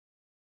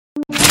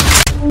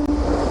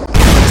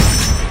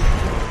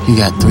You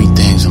got three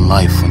things in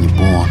life when you're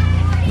born.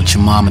 What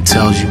your mama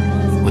tells you,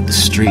 what the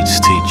streets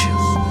teach you,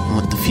 and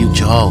what the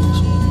future holds,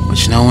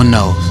 which no one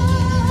knows.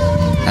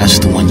 That's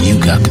the one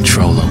you got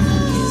control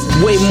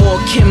of. Way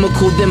more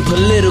chemical than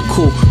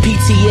political.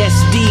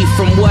 PTSD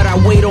from what I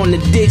wait on the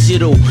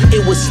digital.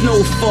 It was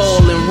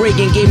snowfall and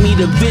Reagan gave me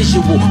the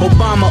visual.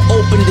 Obama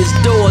opened his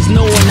doors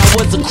knowing I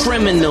was a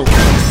criminal.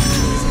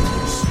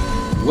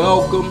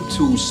 Welcome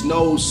to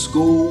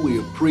SnowSchool. We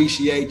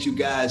appreciate you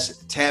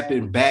guys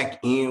tapping back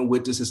in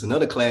with us. It's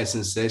another class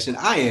in session.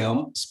 I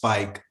am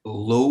Spike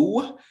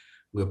Lou.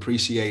 We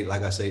appreciate,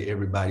 like I say,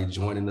 everybody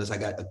joining us. I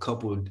got a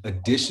couple of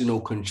additional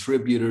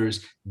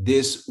contributors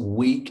this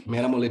week.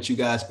 Man, I'm going to let you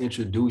guys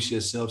introduce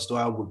yourself.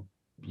 Start with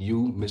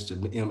you,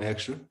 Mr. M.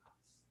 Extra.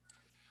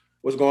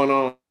 What's going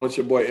on? It's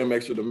your boy M.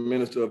 Extra. The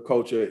Minister of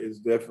Culture is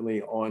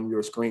definitely on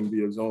your screen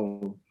via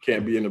Zoom.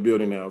 Can't be in the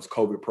building now. It's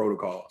COVID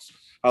protocols.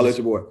 I'll let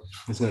your boy.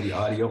 It's going to be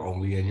audio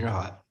only and you're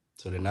hot,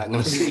 so they're not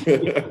going to see.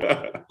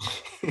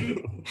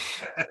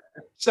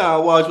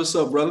 Sean Walsh, what's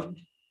up, brother?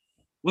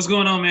 What's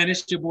going on, man?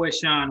 It's your boy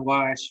Sean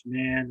Wash,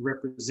 man,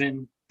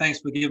 representing.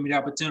 Thanks for giving me the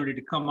opportunity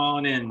to come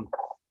on and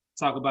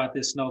talk about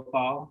this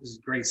snowfall. This is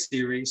a great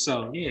series.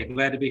 So, yeah,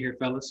 glad to be here,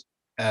 fellas.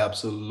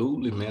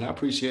 Absolutely, man. I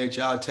appreciate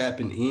y'all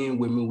tapping in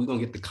with me. We're going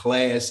to get the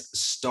class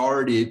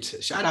started.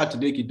 Shout out to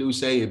Dickie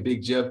Duce and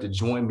Big Jeff to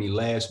join me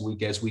last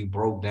week as we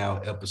broke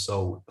down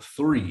episode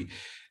 3.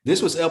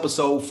 This was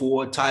episode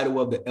 4. Title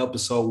of the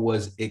episode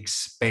was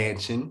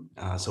Expansion.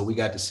 So we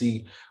got to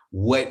see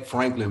what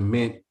Franklin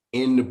meant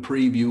in the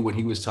preview when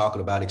he was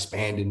talking about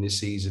expanding this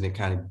season and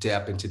kind of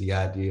dip into the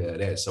idea of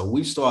that. So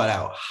we start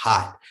out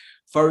hot.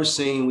 First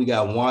scene, we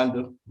got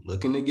Wanda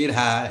looking to get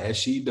high as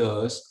she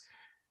does.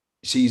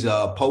 She's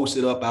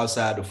posted up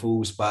outside the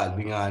food spot.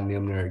 Leon and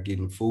them there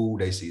getting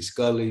food. They see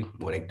Scully.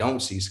 Well, they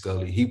don't see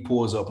Scully. He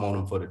pulls up on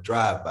them for the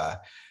drive-by.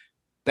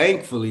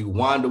 Thankfully,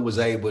 Wanda was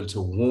able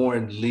to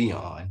warn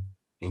Leon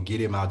and get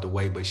him out the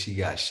way, but she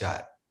got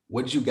shot.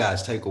 What did you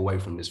guys take away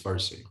from this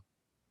first scene?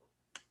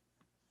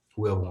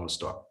 Whoever want to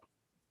start.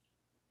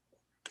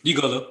 You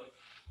go,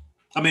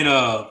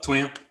 Lou.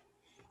 Twin.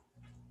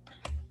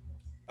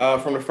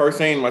 From the first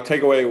scene, my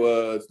takeaway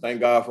was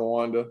thank God for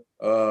Wanda.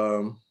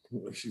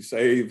 She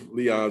saved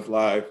Leon's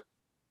life.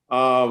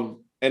 And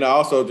I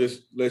also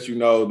just let you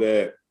know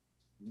that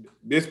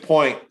this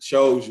point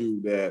shows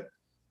you that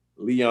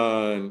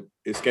Leon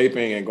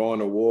escaping and going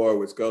to war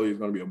with Scully is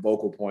going to be a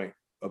vocal point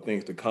of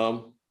things to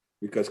come,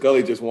 because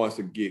Scully just wants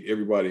to get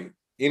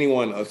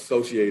anyone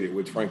associated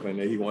with Franklin,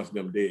 that he wants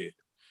them dead.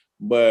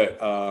 But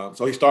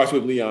so he starts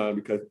with Leon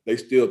because they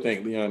still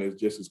think Leon is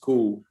just as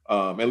cool.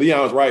 And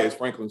Leon's right. It's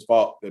Franklin's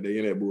fault that they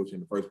in that bullshit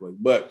in the first place.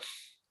 But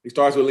he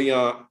starts with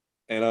Leon,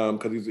 and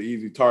because he's an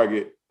easy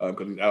target,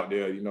 because he's out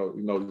there, you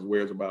know his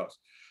whereabouts.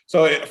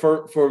 So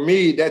for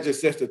me, that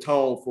just sets the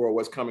tone for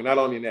what's coming, not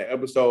only in that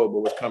episode, but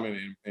what's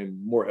coming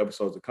in more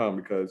episodes to come,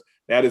 because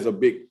that is a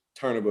big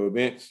turn of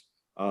events.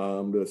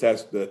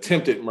 That's the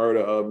attempted murder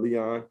of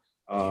Leon,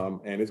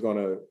 and it's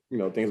gonna,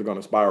 things are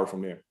gonna spiral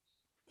from there.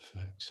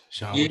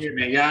 Sean, yeah,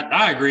 man. Yeah,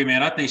 I agree,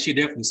 man. I think she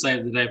definitely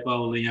saved the day for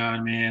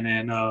Leon, man.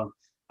 And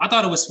I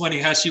thought it was funny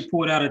how she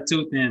pulled out a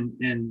tooth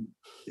and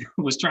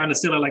was trying to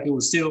sell it like it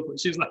was silver.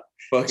 She was like,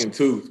 "Fucking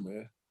tooth,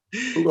 man.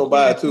 Who gonna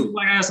buy a tooth?"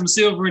 Like I had some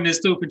silver in this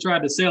tooth and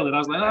tried to sell it. I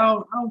was like, I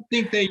don't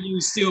think they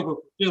use silver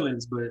for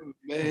fillings, but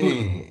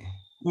man,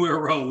 we'll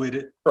roll with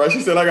it. Right?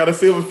 She said, "I got a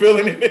silver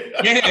filling in it."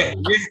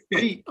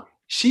 Yeah.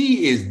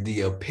 She is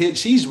the epitome.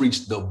 She's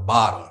reached the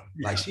bottom.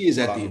 Like, she is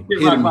at the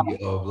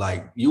epitome of,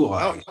 like, you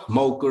are a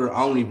smoker. I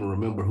don't even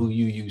remember who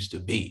you used to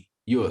be.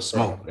 You're a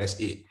smoker. That's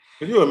it.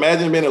 Could you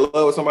imagine being in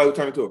love with somebody who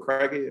turned into a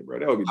crackhead, bro?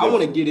 That would be different. I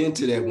want to get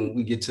into that when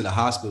we get to the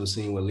hospital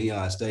scene where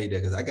Leon stayed there,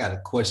 because I got a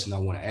question I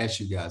want to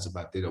ask you guys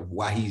about that, of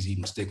why he's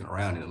even sticking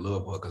around in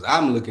love with her. Because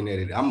I'm looking at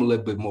it, I'm a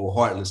little bit more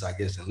heartless, I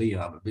guess, than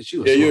Leon. But bitch,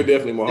 you're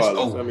definitely more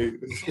heartless. Over.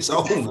 It's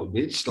over,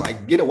 bitch.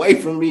 Like, get away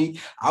from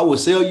me. I will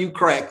sell you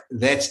crack.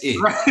 That's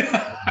it.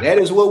 That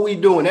is what we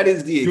doing. That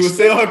is the you will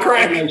sell her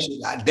crack.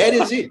 That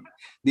is it.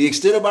 The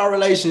extent of our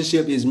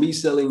relationship is me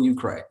selling you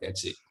crack.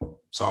 That's it.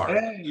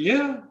 Sorry.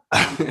 Yeah.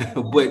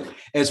 But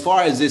as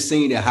far as this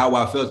scene and how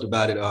I felt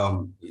about it,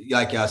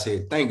 like y'all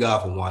said, thank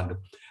God for Wanda.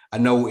 I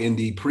know in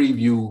the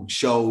preview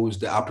shows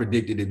that I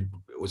predicted it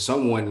was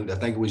someone, I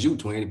think it was you,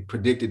 Twin,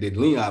 predicted that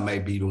Leon may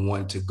be the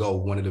one to go,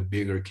 one of the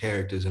bigger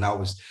characters. And I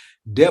was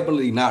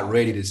definitely not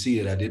ready to see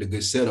it. I did a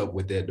good setup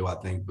with that, though, I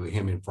think, with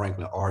him and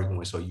Franklin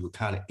arguing. So you were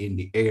kind of in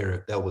the air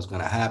if that was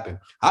going to happen.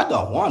 I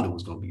thought Wanda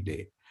was going to be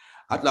dead.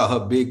 I thought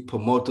her big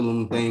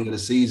promotional thing of the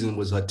season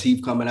was her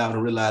teeth coming out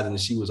and realizing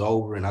that she was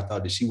over, and I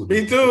thought that she would.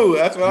 Me too.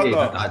 That's what I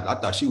thought. I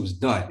thought she was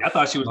done. I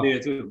thought she was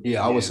dead too.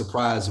 Yeah, I was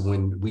surprised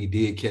when we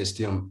did catch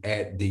them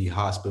at the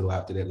hospital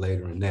after that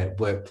later in that.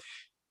 But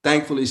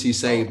thankfully, she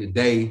saved the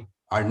day.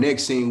 Our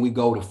next scene, we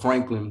go to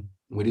Franklin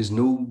with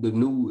the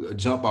new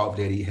jump off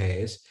that he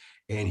has,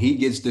 and he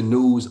gets the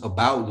news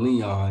about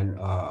Leon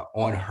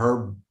on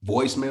her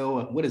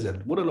voicemail. What is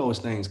that? What are those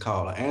things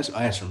called? An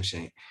answer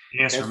machine.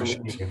 Answer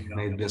machine.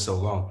 It's been so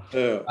long.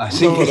 Yeah.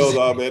 You know what those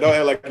are, man. Don't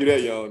act like you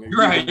that young.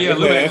 Right, yeah.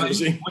 Look at answer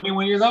machine.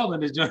 21 years old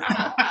in this joint.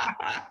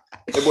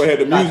 That boy had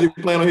the music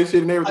playing on his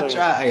shit and everything.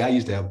 I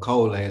used to have a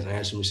cold ass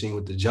answer machine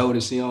with the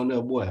Jodeci on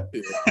there, boy.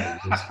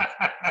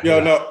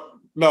 Yeah.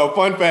 No,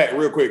 fun fact,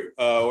 real quick.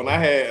 When I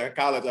had in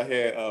college, I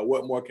had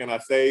What More Can I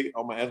Say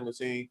on my answer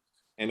machine.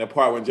 And the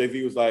part when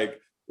Jay-Z was like,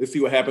 let's see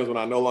what happens when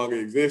I no longer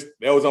exist.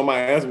 That was on my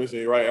answer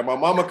machine, right? And my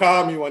mama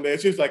called me one day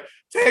and she was like,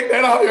 take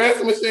that off your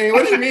answer machine.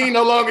 What do you mean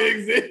no longer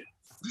exist?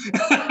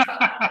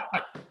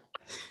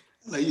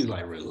 Like, you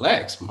like,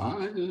 relax,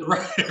 man.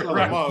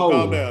 Right. Mom,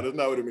 calm down. That's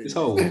not what it means.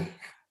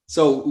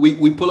 So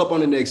we pull up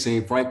on the next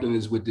scene. Franklin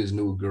is with this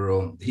new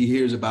girl. He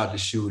hears about the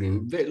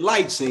shooting.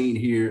 Light scene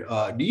here.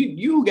 Do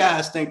you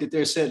guys think that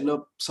they're setting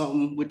up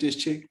something with this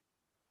chick?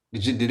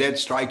 Did that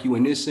strike you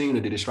in this scene, or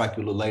did it strike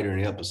you a little later in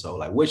the episode?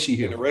 Like, what's she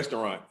here? In the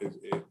restaurant,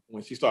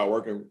 when she started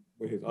working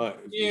with his aunt.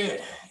 Yeah.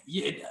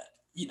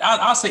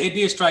 I'll say it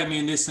did strike me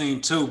in this scene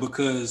too,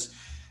 because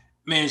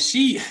man,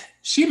 she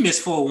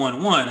missed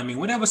 411. I mean,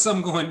 whenever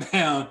something going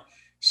down,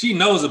 she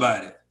knows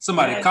about it.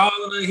 Somebody calling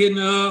her, hitting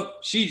her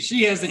up.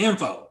 She has the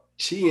info.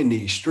 She in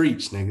these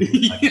streets, nigga.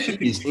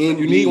 Like,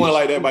 you need one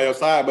like that by your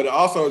side, but it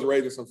also is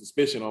raising some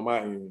suspicion on my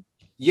end.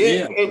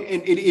 Yeah.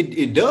 And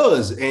it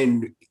does.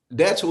 And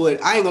that's what,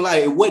 I ain't gonna lie,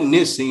 it wasn't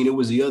this scene, it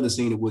was the other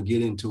scene that we'll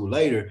get into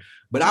later.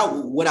 But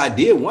what I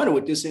did wonder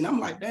with this scene, I'm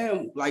like,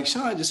 damn, like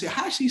Sean just said,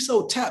 how she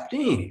so tapped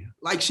in?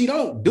 Like, she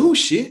don't do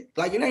shit.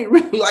 Like, it ain't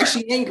really like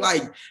she ain't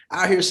like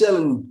out here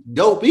selling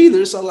dope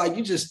either. So like,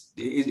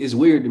 it's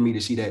weird to me to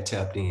see that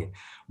tapped in.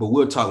 But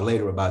we'll talk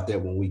later about that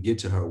when we get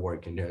to her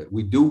working there.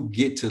 We do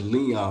get to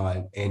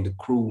Leon and the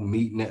crew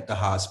meeting at the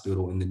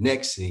hospital. In the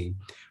next scene,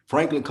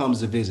 Franklin comes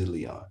to visit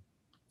Leon.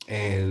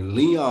 And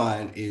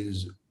Leon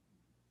is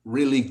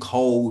really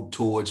cold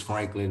towards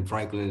Franklin.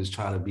 Franklin is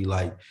trying to be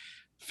like,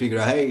 figure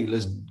out, hey,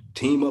 let's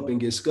team up and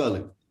get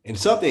Scully. And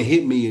something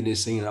hit me in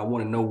this scene. I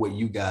want to know what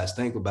you guys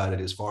think about it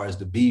as far as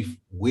the beef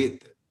with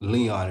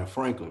Leon and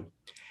Franklin.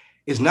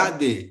 It's not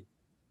that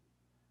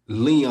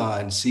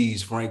Leon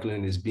sees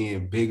Franklin as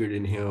being bigger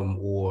than him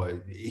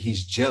or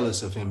he's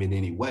jealous of him in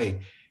any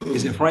way.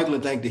 Is that Franklin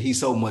think that he's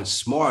so much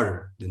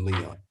smarter than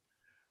Leon?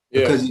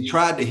 Because he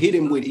tried to hit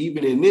him with,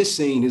 even in this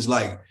scene, it's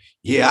like,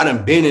 yeah, I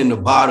done been in the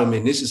bottom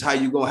and this is how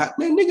you gonna have,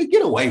 man, nigga,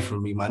 get away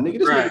from me, my nigga.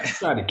 This nigga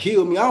trying to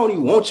kill me. I don't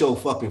even want your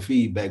fucking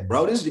feedback,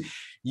 bro.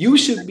 You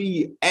should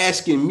be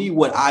asking me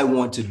what I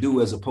want to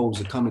do as opposed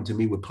to coming to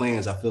me with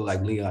plans. I feel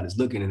like Leon is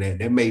looking at that.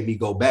 That made me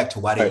go back to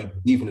why they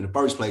even in the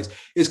first place.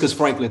 It's because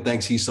Franklin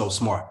thinks he's so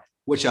smart.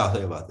 What y'all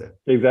think about that?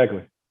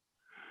 Exactly.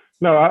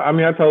 No, I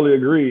mean, I totally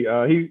agree.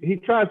 He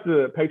tries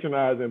to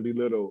patronize and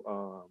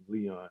belittle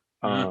Leon.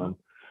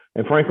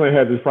 And Franklin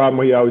has this problem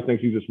where he always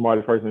thinks he's the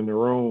smartest person in the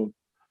room.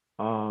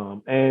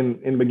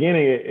 And in the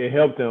beginning, it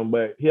helped him,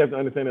 but he has to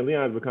understand that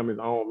Leon's become his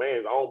own man,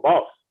 his own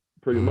boss,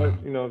 pretty much.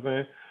 You know what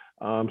I'm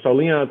saying? So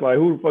Leon's like,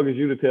 who the fuck is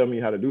you to tell me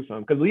how to do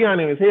something? Because Leon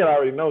in his head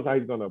already knows how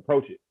he's going to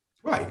approach it.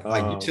 Right.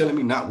 Like, you're telling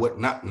me not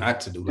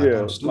to do.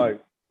 Like,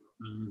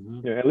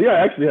 yeah. And Leon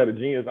actually had a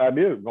genius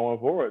idea going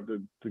forward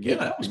to get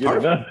it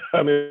done.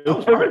 I mean, it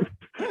was perfect.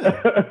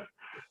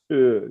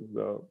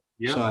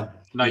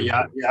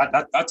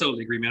 I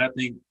totally agree, man. I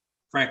think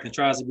Franklin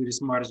tries to be the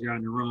smartest guy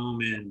in the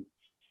room, and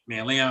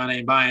man, Leon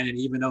ain't buying it,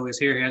 even though his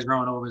hair has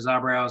grown over his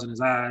eyebrows and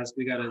his eyes.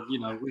 We gotta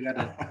reel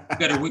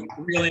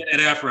in that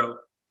afro.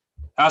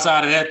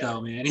 Outside of that, though,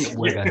 man,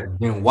 boy got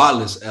Ben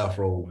Wallace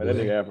afro. That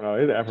nigga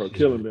afro, his afro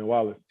killing Ben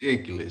Wallace.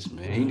 Ridiculous,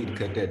 man. He need to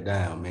cut that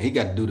down, man. He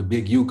got to do the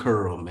big U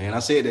curl, man. I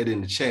said that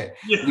in the chat.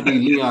 We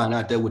need Leon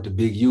out there with the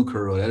big U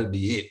curl. That'll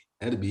be it.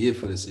 That'll be it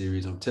for the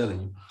series. I'm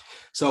telling you.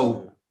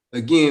 So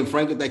again,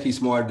 Franklin think he's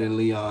smarter than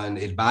Leon.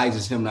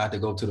 Advises him not to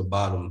go to the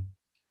bottom.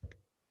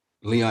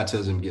 Leon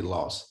tells him to get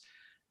lost.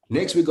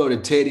 Next, we go to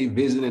Teddy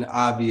visiting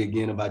Avi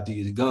again about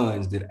these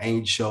guns that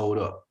ain't showed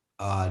up.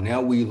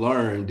 Now we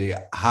learned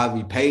that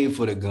Javi paid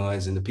for the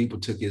guns and the people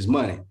took his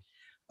money.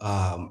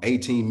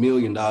 $18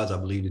 million, I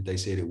believe that they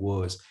said it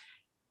was.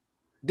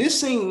 This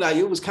seemed like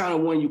it was kind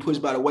of one you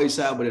pushed by the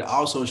wayside, but it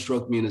also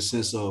struck me in the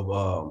sense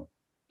of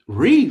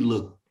Reed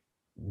looked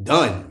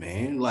done,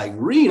 man. Like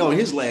Reed on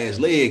his last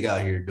leg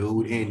out here,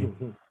 dude.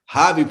 And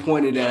Javi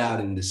pointed that out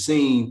in the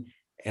scene.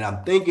 And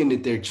I'm thinking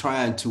that they're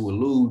trying to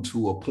allude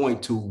to or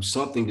point to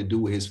something to do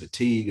with his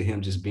fatigue or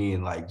him just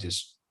being like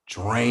just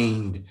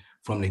drained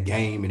from the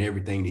game and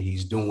everything that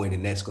he's doing.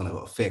 And that's going to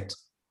affect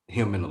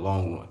him in the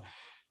long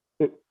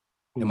run.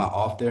 Am I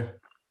off there?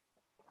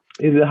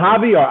 Is it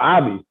Javi or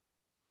Avi?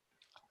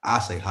 I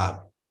say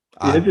Javi.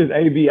 Yeah, it's just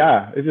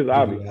ABI. It's just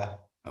Avi.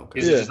 Okay.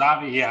 Is it just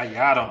Avi? Yeah,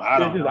 I don't.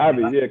 It's just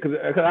Avi. Yeah,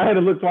 because I had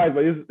to look twice,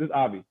 but it's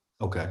Avi.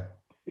 Okay.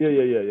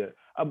 Yeah.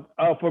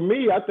 For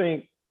me, I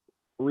think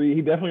Reed,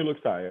 he definitely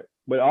looks tired,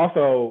 but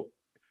also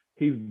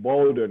he's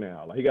bolder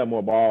now. Like he got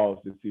more balls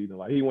this season.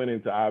 Like he went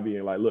into Avi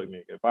and like, look,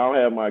 nigga, if I don't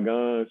have my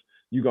guns,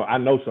 I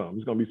know something.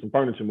 It's gonna be some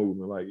furniture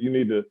movement. Like you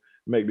need to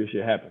make this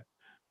shit happen.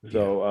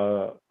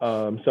 So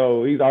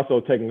so he's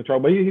also taking control,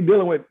 but he's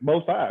dealing with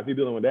both sides. He's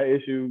dealing with that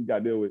issue. Got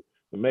to deal with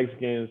the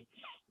Mexicans,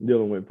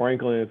 dealing with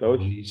Franklin. So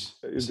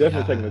it's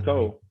definitely taking a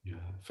toll. Yeah,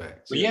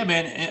 facts. But yeah,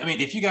 man. I mean,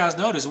 if you guys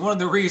notice, one of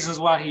the reasons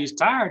why he's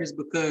tired is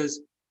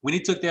because when he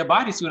took that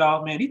bodysuit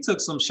off, man, he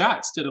took some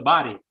shots to the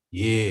body.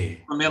 Yeah.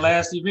 From that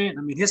last event,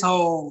 I mean, his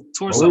whole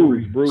torso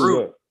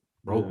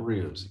broke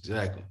ribs,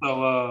 exactly.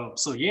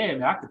 So yeah,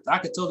 man, I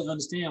could totally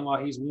understand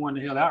why he's worn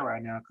the hell out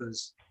right now,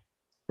 because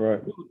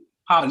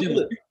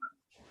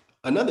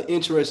another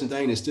interesting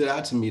thing that stood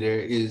out to me there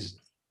is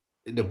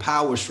the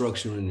power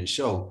structure in the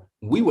show.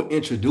 We were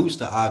introduced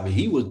to Ivy.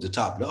 He was the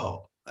top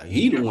dog. Like,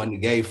 he the one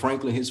that gave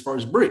Franklin his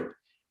first brick.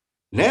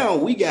 Now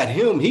we got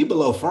him. He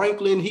below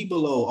Franklin. He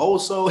below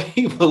Oso.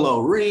 He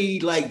below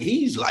Reed. Like,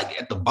 he's like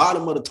at the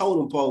bottom of the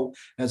totem pole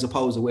as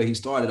opposed to where he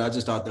started. I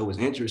just thought that was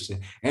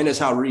interesting, and that's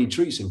how Reed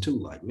treats him too.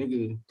 Like,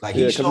 nigga, like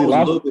he shows a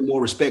little bit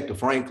more respect to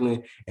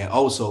Franklin and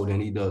Oso than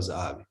he does to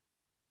Ivy.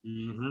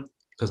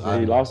 Because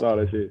he lost all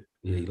that shit.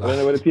 Yeah, he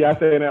lost. What the I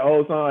say in that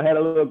old song, had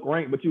a little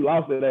crank, but you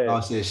lost it.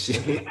 Lost that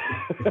shit.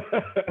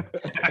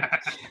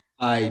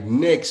 All right,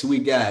 next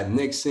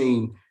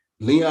scene.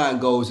 Leon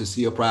goes to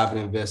see a private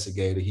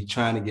investigator. He's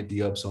trying to get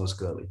the ups on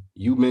Scully.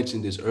 You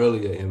mentioned this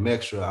earlier in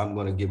Mextra. I'm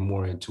going to get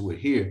more into it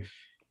here.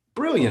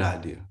 Brilliant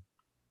idea.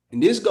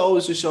 And this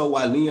goes to show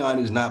why Leon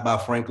is not by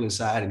Franklin's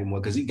side anymore,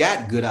 because he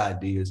got good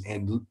ideas.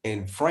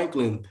 And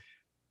Franklin,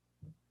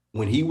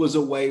 when he was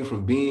away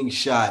from being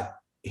shot,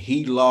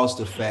 he lost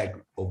the fact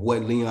of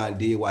what Leon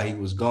did while he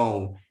was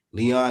gone.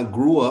 Leon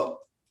grew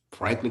up.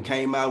 Franklin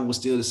came out and was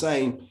still the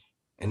same.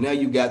 And now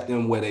you got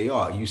them where they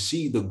are. You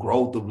see the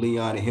growth of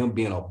Leon and him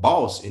being a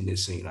boss in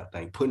this scene, I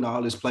think, putting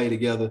all this play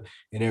together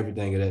and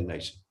everything of that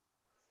nature.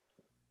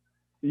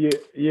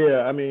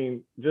 Yeah. I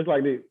mean, just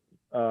like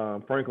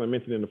Franklin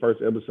mentioned in the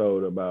first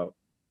episode about,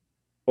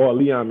 or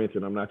Leon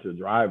mentioned, I'm not your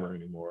driver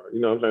anymore. You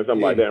know what I'm saying?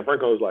 Something like that. And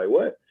Franklin was like,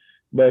 what?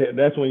 But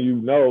that's when you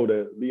know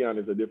that Leon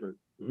is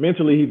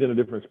mentally he's in a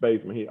different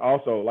space. I mean, he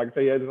also, like I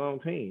say, he has his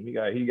own team. He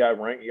got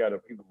rank, he's a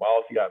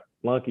boss, he got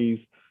flunkies.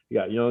 He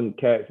got young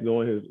cats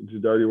doing his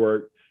dirty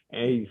work,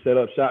 and he set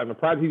up shop in the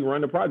project. He run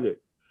the project.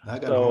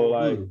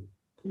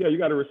 You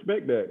got to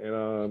respect that,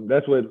 and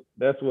that's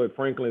what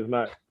Franklin is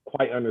not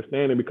quite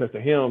understanding, because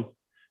to him,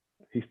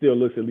 he still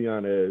looks at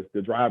Leon as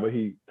the driver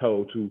he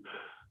told to,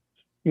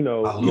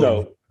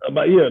 little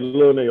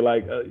nigga.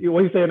 Like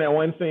what he said in that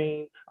one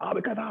scene,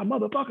 because our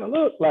motherfucker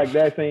look like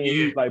that scene.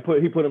 He's like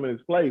he put him in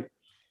his place,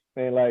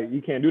 and like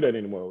you can't do that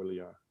anymore with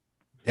Leon.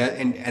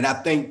 And I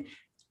think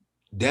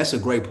that's a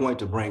great point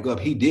to bring up.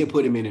 He did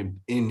put him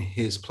in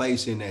his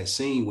place in that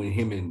scene when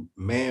him and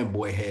Man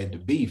Boy had the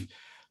beef.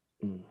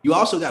 You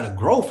also got to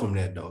grow from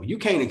that, though. You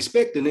can't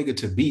expect the nigga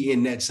to be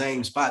in that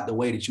same spot the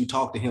way that you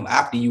talk to him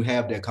after you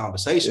have that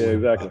conversation. Yeah,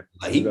 exactly.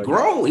 Like, he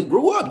grown, he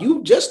grew up.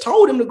 You just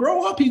told him to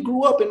grow up. He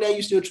grew up, and now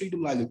you still treat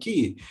him like a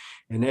kid.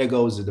 And there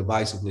goes the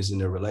divisiveness in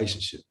their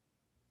relationship.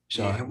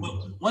 Yeah,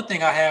 one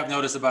thing I have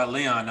noticed about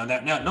Leon, don't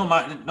get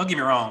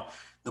me wrong,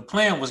 the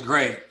plan was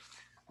great.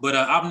 But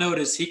I've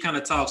noticed he kind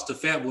of talks to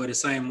Fat Boy the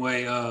same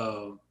way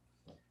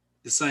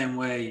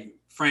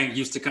Frank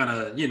used to kind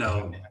of,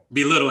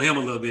 belittle him a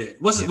little bit.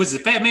 Was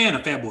it Fat Man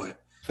or Fat Boy?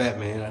 Fat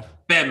Man.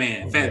 Fat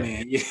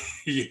Man.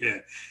 Yeah.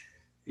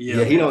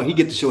 He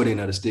get the short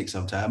end of the stick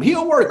sometimes. He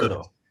a worker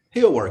though.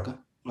 He a worker.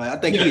 Like, I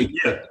think he'll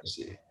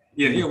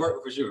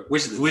work for sure.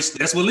 Which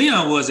that's what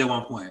Leon was at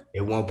one point.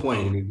 At one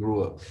point when he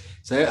grew up.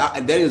 So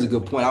that is a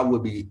good point. I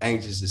would be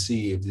anxious to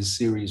see if this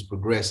series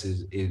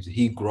progresses, if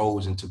he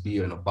grows into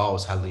being a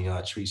boss, how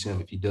Leon treats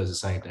him, if he does the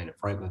same thing that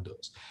Franklin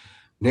does.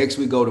 Next,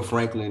 we go to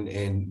Franklin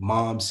and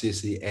Mom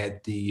Sissy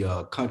at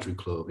the country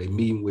club. They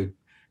meeting with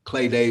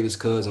Clay Davis'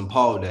 cousin,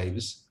 Paul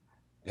Davis.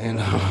 And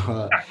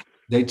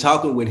they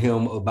talking with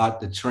him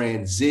about the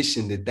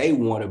transition that they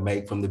want to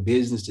make from the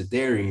business that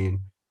they're in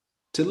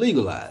to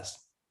legalize,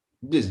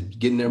 just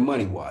getting their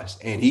money washed.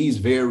 And he's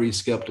very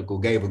skeptical,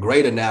 gave a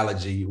great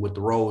analogy with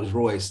the Rolls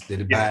Royce that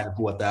it buying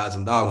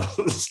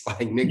 $4,000.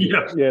 Like,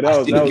 nigga,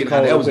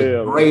 that was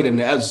a great, and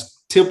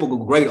that's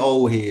typical great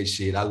old head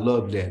shit. I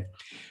love that.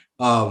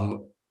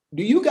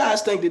 Do you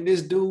guys think that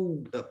this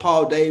dude,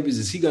 Paul Davis,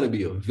 is he going to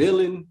be a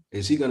villain?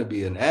 Is he going to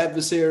be an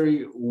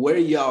adversary? Where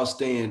y'all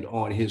stand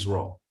on his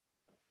role?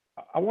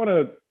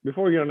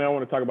 Before we get on there, I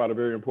want to talk about a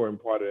very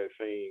important part of that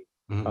scene,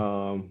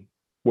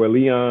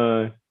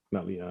 where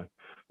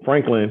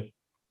Franklin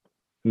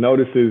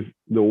notices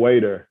the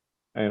waiter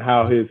and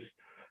how his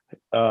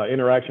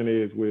interaction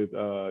is with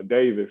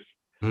Davis.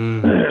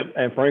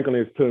 And Franklin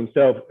is to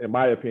himself, in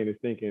my opinion, is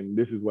thinking,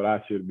 this is what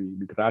I should be,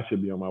 because I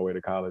should be on my way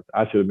to college.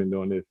 I should have been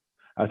doing this.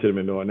 I should have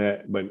been doing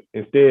that. But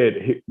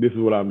instead, this is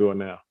what I'm doing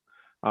now.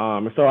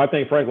 And so I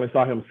think Franklin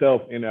saw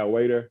himself in that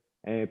waiter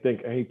and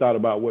he thought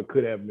about what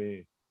could have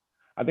been.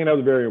 I think that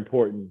was very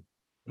important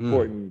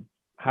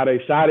how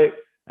they shot it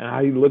and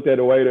how he looked at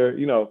the waiter.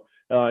 It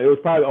was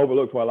probably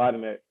overlooked for a lot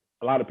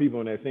of people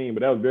in that scene,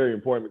 but that was very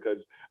important because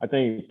I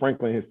think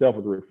Franklin himself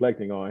was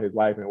reflecting on his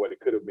life and what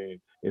it could have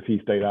been if he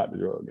stayed out the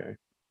drug game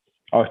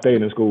or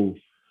stayed in school.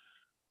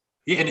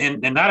 Yeah,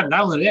 and not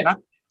only that,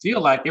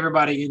 feel like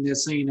everybody in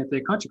this scene at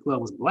their country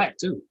club was black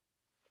too.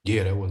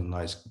 Yeah, that was a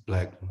nice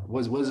black.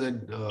 Was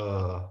it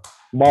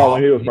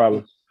Baldwin Hills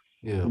probably.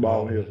 Yeah,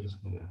 Baldwin Hills.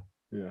 Hills.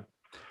 Yeah.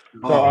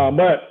 Oh.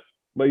 So,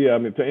 but yeah, I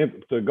mean,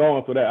 to go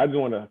on for that, I just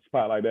want to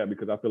spotlight that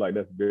because I feel like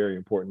that's very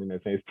important in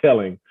that sense. It's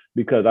telling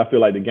because I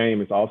feel like the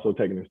game is also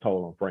taking its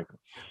toll on Franklin.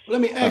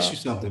 Let me ask you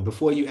something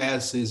before you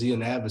ask: is he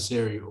an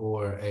adversary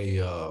or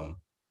a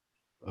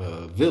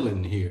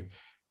villain here?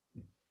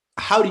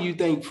 How do you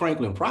think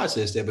Franklin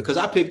processed that? Because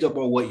I picked up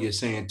on what you're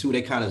saying too.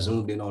 They kind of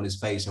zoomed in on his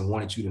face and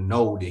wanted you to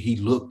know that he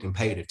looked and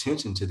paid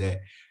attention to that.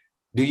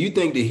 Do you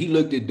think that he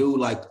looked at dude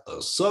like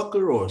a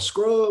sucker or a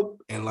scrub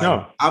and like,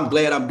 no. I'm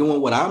glad I'm doing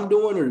what I'm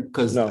doing? Or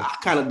because I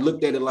kind of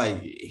looked at it like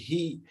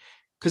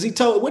because he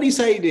told, what he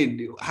say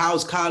that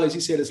House College, he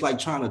said it's like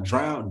trying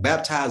to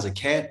baptize a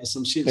cat or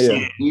some shit,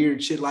 some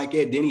weird shit like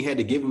that. Then he had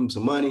to give him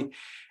some money.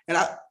 And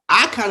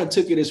I kind of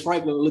took it as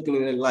Franklin looking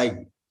at it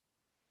like,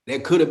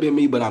 that could have been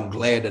me, but I'm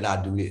glad that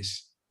I do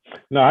this.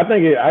 No, I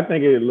think it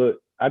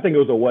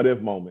was a what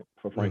if moment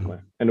for Franklin.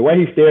 Mm-hmm. And the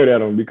way he stared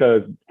at him,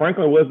 because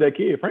Franklin was that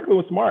kid. Franklin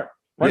was smart.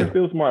 Franklin's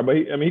still smart, but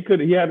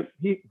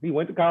he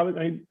went to college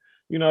and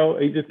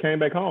he just came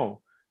back home.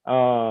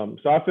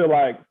 So I feel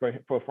like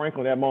for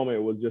Franklin, that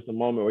moment was just a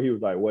moment where he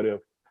was like, what if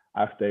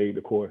I stayed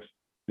the course?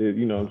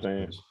 You know what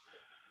I'm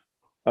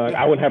saying?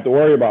 I wouldn't have to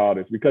worry about all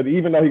this because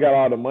even though he got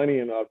all the money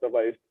and stuff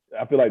like,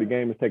 I feel like the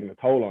game is taking a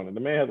toll on it. The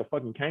man has a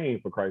fucking cane,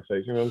 for Christ's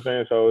sake. You know what I'm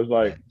saying? So it's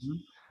like,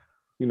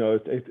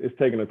 it's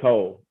taking a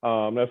toll.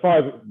 As far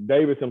as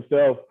Davis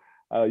himself,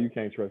 you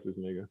can't trust this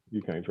nigga.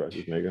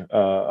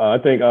 I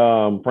think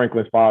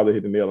Franklin's father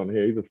hit the nail on the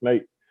head. He's a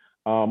snake.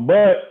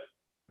 But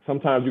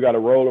sometimes you got to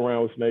roll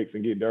around with snakes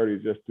and get dirty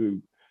just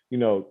to,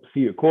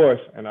 see a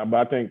course. But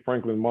I think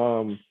Franklin's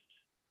mom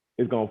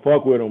is going to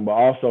fuck with him, but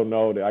also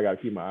know that I got to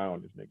keep my eye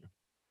on this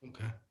nigga.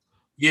 Okay.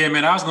 Yeah,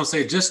 man, I was going to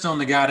say, just on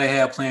the guy they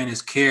have playing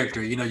his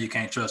character, you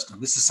can't trust him.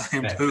 This is the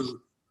same dude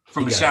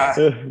from The Shot.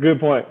 Good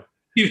point.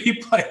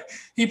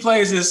 He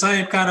plays his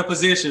same kind of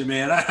position,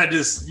 man. I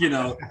just, he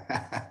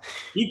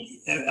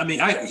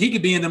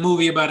could be in the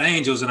movie about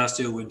angels and I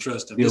still wouldn't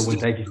trust him. Still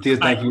think you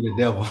the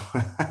devil.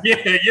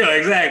 yeah,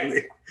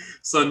 exactly.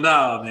 So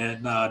no,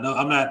 man,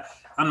 no,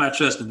 I'm not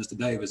trusting Mr.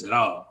 Davis at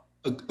all.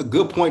 A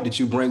good point that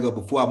you bring up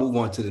before I move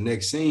on to the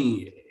next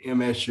scene,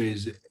 MS,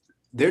 is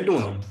they're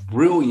doing a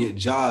brilliant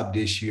job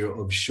this year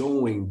of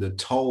showing the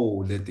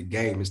toll that the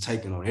game is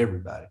taking on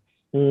everybody.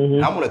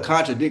 Mm-hmm. I'm going to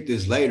contradict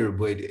this later,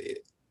 but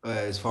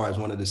as far as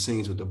one of the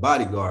scenes with the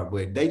bodyguard,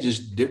 but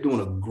they're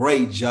doing a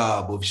great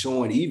job of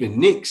showing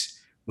even Nick's,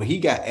 when he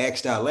got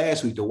axed out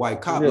last week, the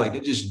white cop, like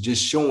they're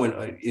just showing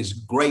it's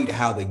great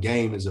how the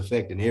game is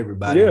affecting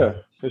everybody. Yeah,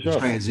 for sure. The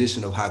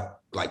transition of how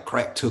like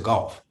crack took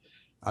off.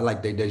 I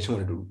like they just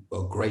want to do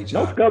a great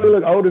job. No, Scully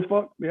look old as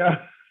fuck. Yeah.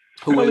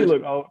 Scully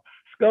look old.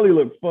 Scully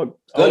look fucked.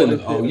 Scully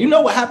look old. You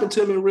know what happened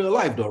to him in real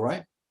life though,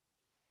 right?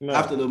 No.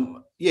 After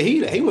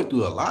he went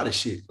through a lot of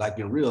shit like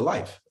in real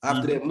life.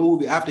 After that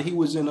movie, after he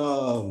was in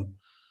the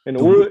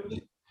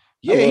Wood.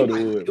 Yeah,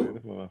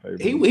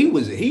 he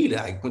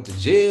went to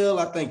jail.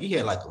 I think he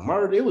had like a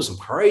murder. It was some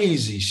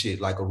crazy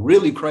shit, like a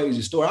really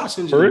crazy story. I'll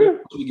send you when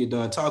we get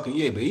done talking.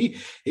 Yeah, but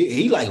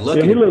he like lucky.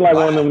 Yeah, he looked like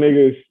one of them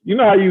niggas. You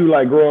know how you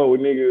like grow up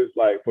with niggas,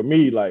 like for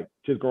me, like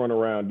just growing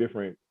around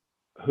different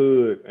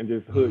hood and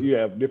just hood, you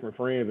have different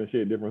friends and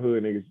shit, different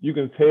hood niggas. You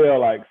can tell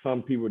like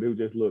some people who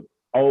just look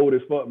old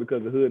as fuck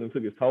because the hood and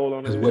took its toll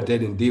on them. What they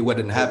didn't what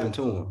didn't happen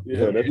to him.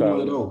 Yeah, that's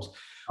one of those.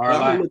 All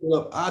right,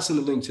 I'll send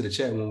a link to the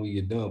chat when we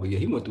get done. But yeah,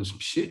 he went through some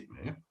shit,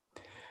 man.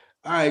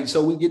 All right,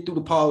 so we get through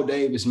the Paul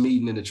Davis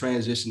meeting and the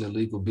transition to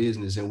legal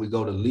business, and we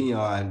go to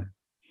Leon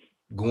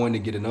going to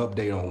get an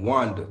update on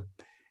Wanda.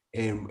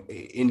 And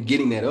in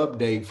getting that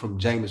update from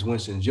Jameis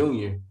Winston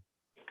Jr.,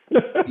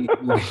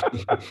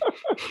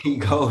 he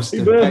goes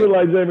to look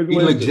like Jameis Winston. He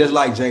looks just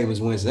like Jameis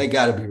Winston. They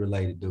got to be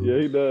related, dude. Yeah,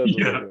 he does.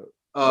 Yeah.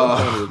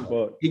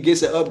 He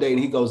gets an update and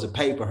he goes to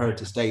pay for her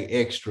to stay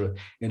extra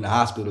in the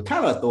hospital.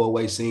 Kind of a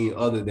throwaway scene,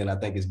 other than I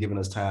think it's giving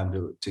us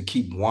time to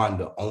keep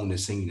Wanda on the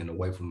scene and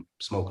away from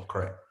smoking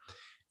crack.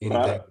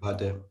 Anything about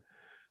that?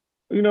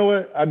 You know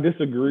what? I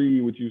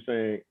disagree with you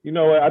saying. You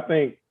know what? I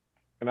think,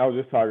 and I was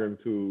just talking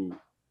to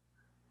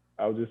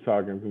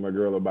my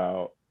girl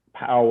about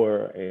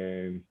power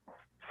and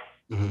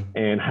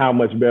how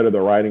much better the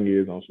writing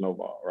is on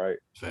Snowfall, right?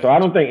 Fact. So I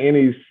don't think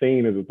any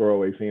scene is a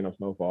throwaway scene on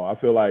Snowfall. I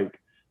feel like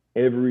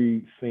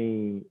every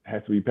scene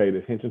has to be paid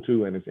attention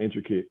to, and it's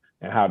intricate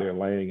and how they're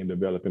laying and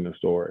developing the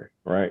story,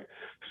 right?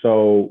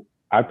 So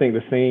I think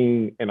the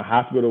scene in the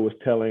hospital was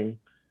telling,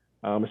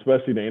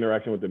 especially the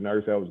interaction with the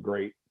nurse. That was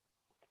great.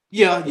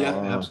 Yeah,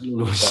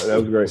 absolutely. That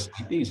was great.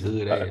 These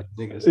hood ass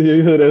niggas.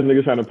 These hood ass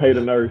niggas trying to pay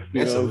the nurse.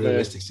 That's a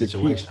realistic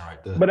situation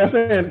right there. But I'm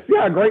saying,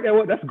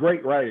 that's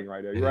great writing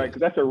right there, right? Because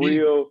that's a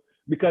real,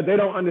 because they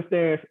don't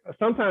understand.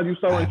 Sometimes you're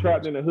so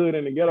entrapped in the hood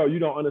and the ghetto, you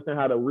don't understand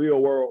how the real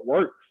world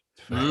works.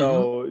 Mm-hmm.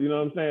 So, you know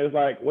what I'm saying? It's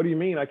like, what do you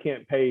mean I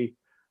can't pay?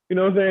 You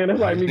know what I'm saying? That's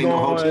like me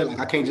going,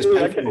 I can't just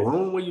pay for a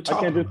room. What you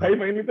talking I can't just pay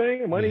for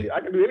anything. Money, I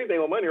can do anything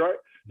with money, right?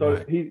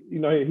 So he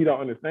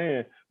don't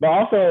understand. But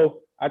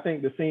also, I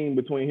think the scene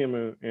between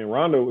him and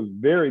Rondo was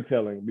very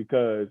telling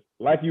because,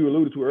 like you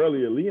alluded to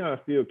earlier, Leon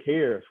still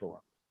cares for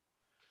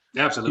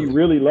him. Absolutely. He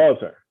really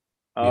loves her.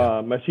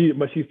 But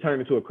she's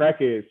turned into a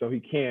crackhead, so he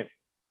can't,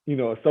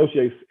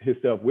 associate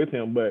himself with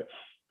him. But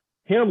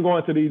him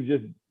going to these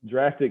just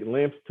drastic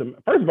lengths to,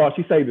 first of all,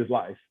 she saved his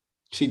life.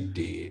 She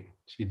did.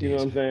 You know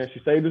what I'm saying?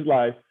 She saved his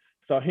life.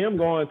 So him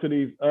going to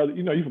these,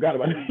 you forgot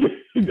about it.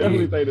 He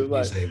definitely saved his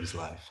life. He saved his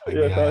life.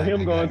 So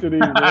him going to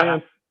these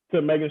lengths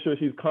to making sure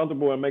she's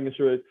comfortable and making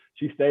sure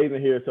she stays in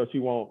here so she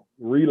won't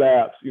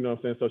relapse, you know what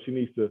I'm saying? So she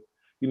needs to,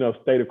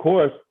 stay the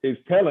course is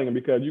telling,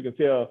 because you can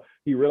tell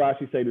he realized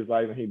she saved his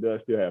life and he does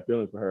still have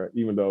feelings for her,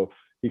 even though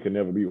he could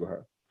never be with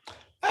her.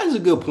 That's a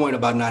good point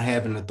about not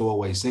having the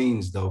throwaway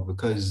scenes, though,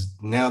 because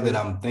now that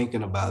I'm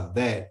thinking about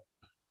that,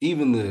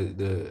 even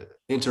the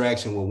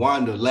interaction with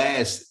Wanda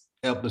last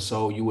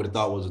episode, you would have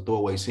thought was a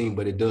throwaway scene,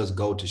 but it does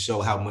go to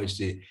show how much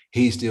that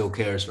he still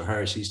cares for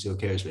her, she still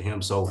cares for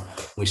him. So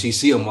when she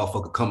see a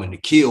motherfucker coming to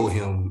kill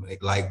him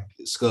like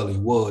Scully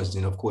was,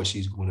 then of course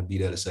she's going to be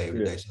there to save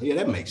the day. So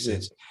that makes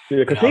sense. Yeah,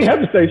 because she didn't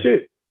have to say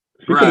shit.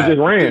 She could have just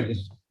ran.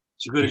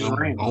 She could have just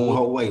ran on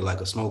her way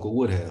like a smoker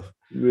would have.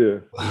 Yeah,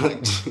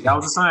 that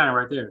was a sign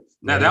right there.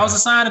 Now that was a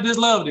sign of this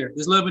love there.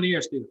 This love in the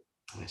air still.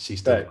 She's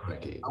still a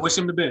crackhead. I wish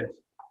him the best.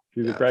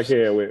 She's a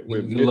crackhead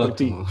with missing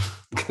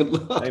teeth. Good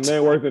luck. Ain't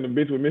nothing worse than a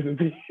bitch with missing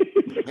teeth.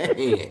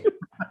 Man.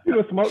 You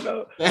done smoked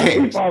up.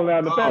 She falling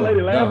out. The fat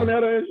lady laughing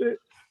at her and shit.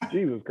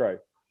 Jesus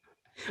Christ.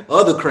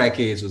 Other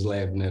crackheads was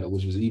laughing at her,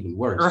 which was even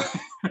worse.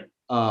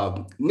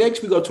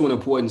 Next, we go to an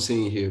important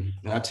scene here.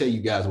 And I'll tell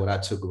you guys what I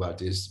took about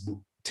this.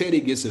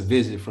 Teddy gets a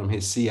visit from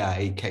his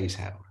CIA case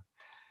handler.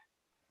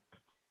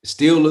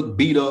 Still look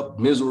beat up,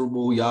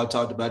 miserable. Y'all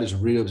talked about his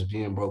ribs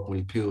being broke when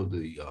he peeled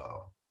the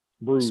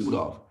suit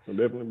off.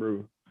 Definitely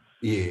bruised.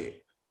 Yeah.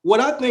 What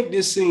I think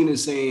this scene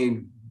is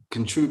saying,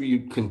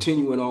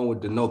 continuing on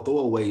with the no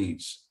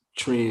throwaways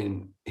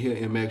trend here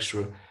in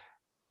Extra,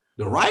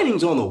 the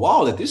writing's on the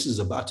wall that this is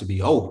about to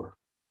be over.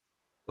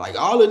 Like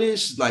all of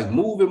this, like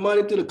moving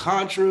money to the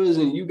Contras,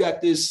 and you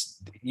got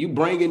this, you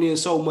bringing in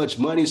so much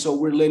money, so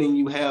we're letting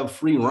you have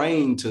free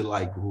reign to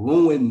like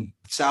ruin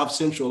South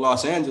Central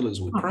Los Angeles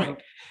with crack.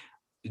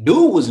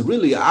 Dude was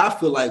really, I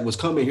feel like, was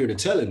coming here to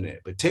tell him that,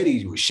 but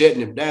Teddy was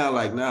shutting him down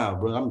like, nah,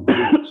 bro, I'm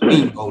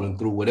steamrolling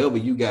through whatever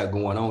you got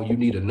going on. You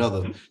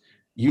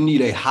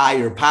need a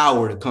higher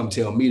power to come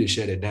tell me to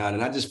shut it down.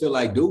 And I just feel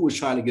like dude was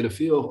trying to get a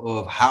feel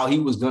of how he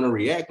was going to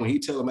react when he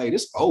tell him, hey,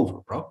 this is over,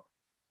 bro.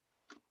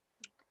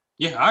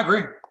 Yeah, I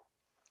agree.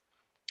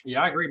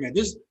 Man.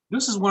 This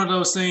is one of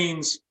those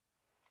things,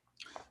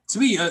 to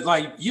me,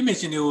 like you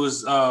mentioned, it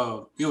was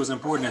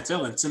important to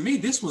tell him. To me,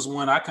 this was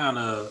one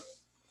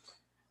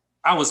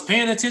I was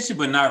paying attention,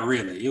 but not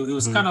really. It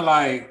was kind of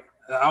like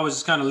I was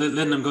just kind of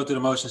letting them go through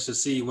the motions to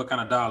see what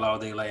kind of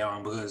dialogue they lay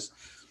on, because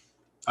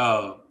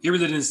it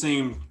really didn't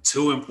seem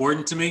too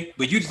important to me.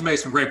 But you just made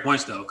some great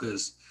points, though,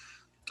 because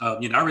I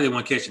really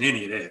wasn't catching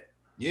any of that.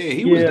 Yeah,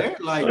 he was there.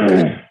 Like,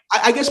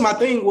 I guess my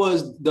thing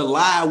was the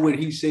lie what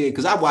he said,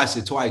 because I watched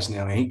it twice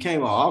now, and he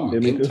came out, I'm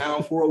in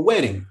town for a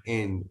wedding,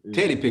 and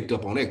Teddy picked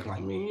up on that.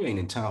 Like, man, you ain't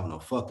in town for no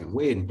fucking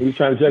wedding. He was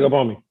trying to check up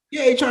on me.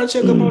 Yeah, he trying to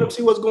check up on him,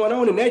 see what's going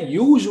on, and that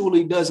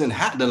usually doesn't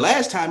happen. The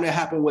last time that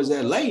happened was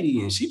that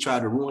lady, and she tried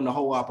to ruin the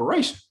whole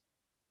operation.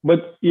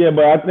 But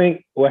I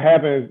think what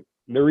happened,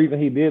 the reason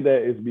he did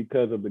that is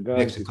because of the gun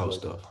Mexico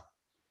stuff.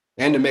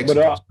 And the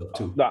Mexico stuff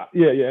too. That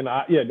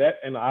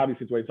and the obvious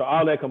situation. So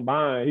all that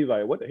combined, he's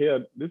like, what the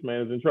hell? This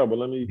man is in trouble.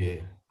 Let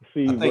me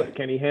see what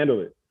can he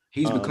handle it.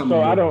 He's becoming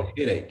a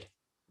headache.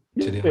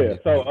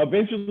 So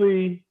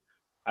eventually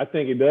I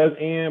think it does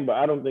end, but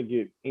I don't think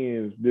it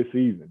ends this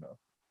season though.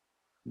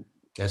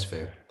 That's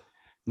fair.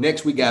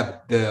 Next, we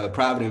got the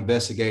private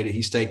investigator.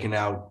 He's staking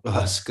out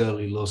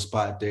Scully, little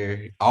spot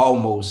there.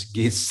 Almost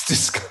gets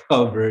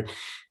discovered.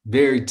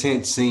 Very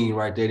tense scene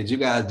right there.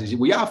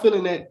 Were y'all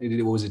feeling that?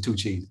 Or was it too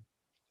cheesy?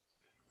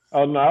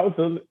 Oh no, I was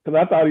feeling, because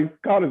I thought he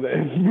caught his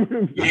ass.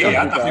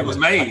 Yeah, I thought he was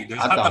made.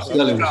 I thought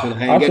Scully was gonna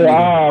hang. I said,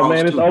 oh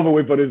man, it's over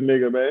with for this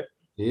nigga, man.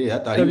 Yeah, I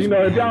thought he was.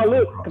 Because if y'all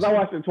look, because I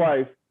watched it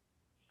twice,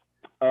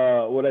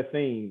 with that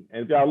scene,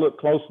 and if y'all look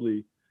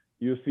closely,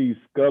 you'll see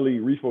Scully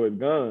reach for his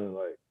gun,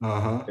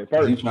 like at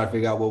first. He's trying to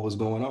figure out what was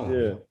going on.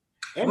 Yeah.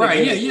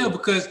 Right, yeah,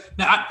 because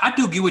now I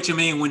do get what you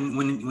mean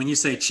when you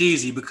say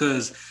cheesy,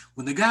 because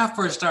when the guy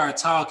first started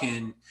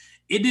talking,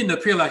 it didn't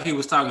appear like he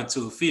was talking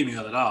to a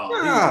female at all.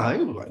 Nah,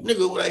 he was like,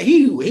 nigga, like,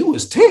 he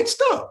was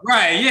tensed up.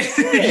 Right, yeah.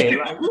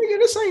 Like, nigga,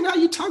 this ain't how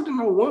you talk to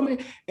no woman.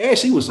 And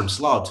she was some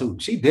slaw too.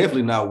 She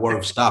definitely not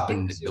worth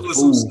stopping the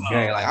food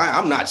game. Like,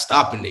 I'm not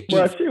stopping to eat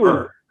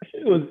her.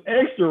 She was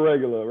extra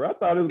regular, bro. I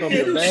thought it was gonna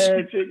be a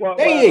bad chick.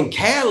 They in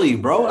Cali,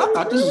 bro. I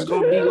thought this was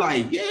gonna be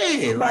like,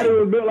 I thought it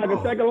was built like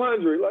a second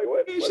laundry. Like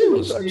what? She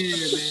was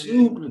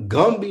super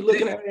Gumby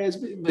looking at ass.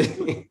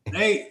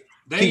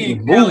 They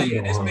in Cali,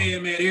 and this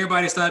man made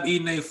everybody stop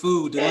eating their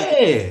food.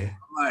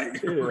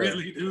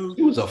 Really, dude?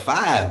 He was a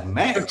 5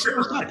 max. She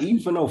was not eating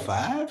for no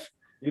 5.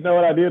 You know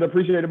what I did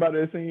appreciate about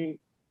that scene?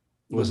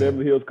 The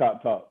Beverly Hills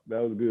Cop talk.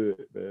 That was good,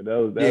 man.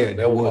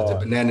 That was the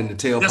banana in the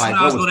tailpipe. That's what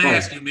I was going to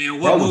ask you, man.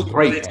 What movie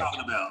were they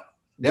talking about?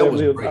 That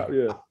was great.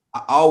 Yeah.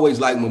 I always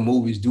like when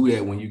movies do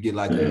that, when you get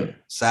like a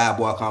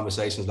sidebar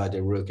conversations like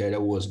that real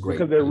That was great.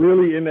 Because they're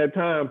really in that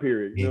time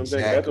period. You know what I'm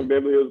saying? That's when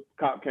Beverly Hills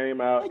Cop came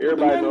out.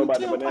 Everybody knows about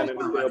the banana in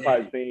the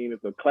tailpipe scene.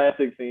 It's a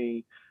classic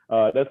scene.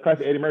 That's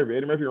classic Eddie Murphy.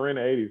 Eddie Murphy ran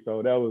in the 80s,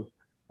 so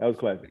that was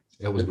classic.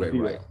 That was great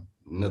writing.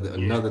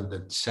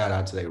 Another shout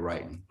out to their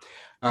writing.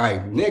 All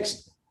right,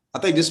 next. I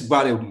think this is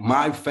probably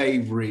my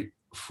favorite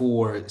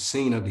for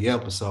scene of the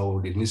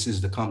episode, and this is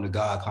the come to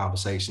God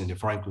conversation that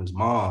Franklin's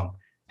mom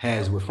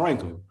has with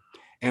Franklin.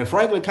 And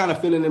Franklin kind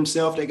of feeling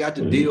himself. They got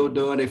the deal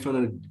done. They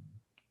feeling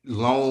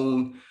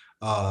loan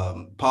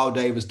Paul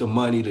Davis the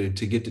money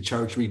to get the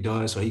church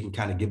redone so he can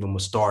kind of give him a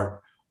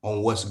start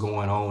on what's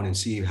going on and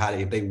see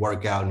if they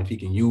work out and if he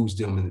can use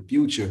them in the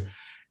future.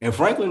 And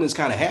Franklin is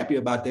kind of happy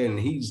about that, and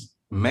he's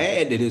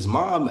mad that his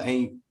mom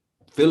ain't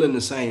feeling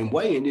the same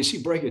way. And then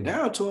she break it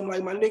down to him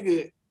like, my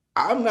nigga,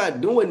 I'm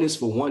not doing this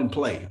for one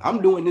play.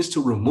 I'm doing this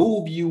to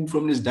remove you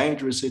from this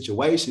dangerous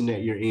situation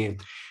that you're in.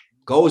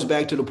 Goes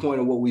back to the point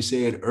of what we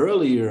said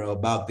earlier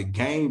about the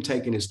game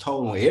taking its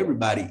toll on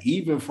everybody,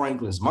 even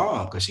Franklin's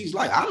mom, because she's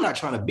like, I'm not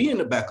trying to be in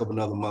the back of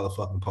another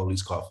motherfucking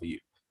police car for you.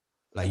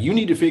 Like, you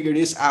need to figure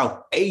this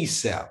out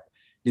ASAP.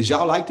 Did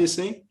y'all like this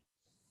scene?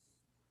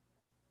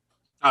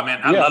 Oh,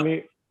 man.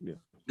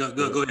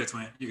 Go ahead,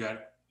 Twin. You got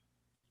it.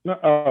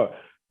 No,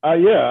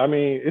 yeah, I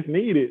mean, it's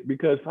needed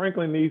because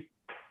Franklin needs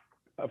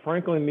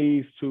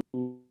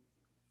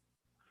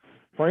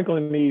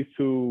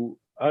to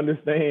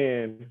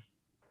understand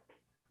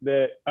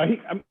that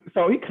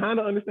he kind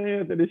of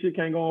understands that this shit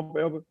can't go on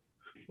forever,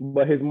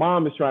 but his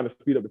mom is trying to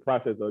speed up the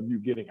process of you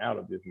getting out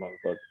of this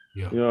motherfucker.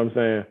 Yeah. You know what I'm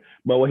saying?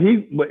 But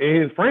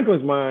in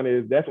Franklin's mind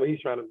is that's what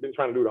he's been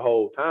trying to do the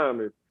whole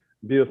time is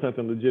build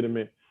something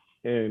legitimate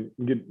and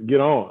get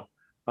on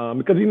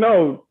because he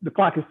knows the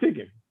clock is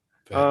ticking.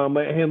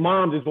 But his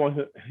mom just wants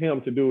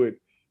him to do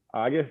it,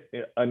 I guess,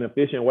 in an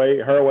efficient way,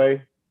 her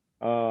way.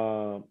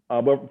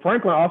 But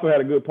Franklin also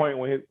had a good point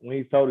when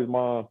he told his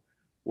mom,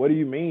 "What do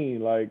you mean?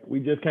 Like, we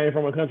just came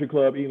from a country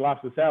club eating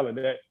lobster salad.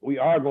 That we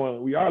are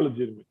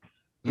legitimate."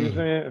 You know what I'm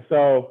saying?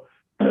 So,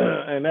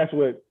 and that's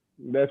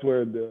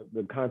where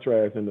the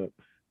contrast and the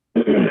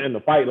and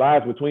the fight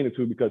lies between the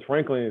two, because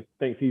Franklin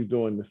thinks he's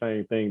doing the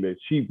same thing that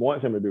she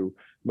wants him to do,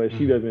 but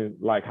she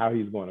doesn't like how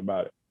he's going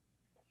about it.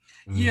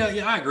 Yeah,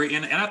 I agree.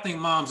 And I think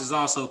Moms is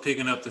also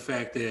picking up the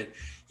fact that,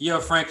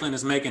 Franklin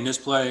is making this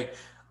play,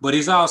 but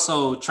he's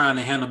also trying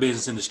to handle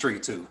business in the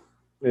street too.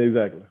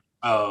 Exactly.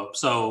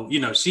 So,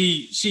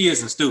 she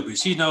isn't stupid.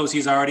 She knows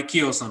he's already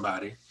killed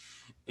somebody.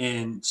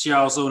 And she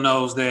also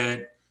knows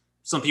that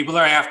some people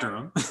are after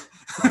him.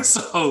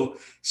 So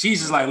she's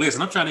just like,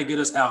 listen, I'm trying to get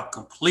us out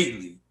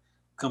completely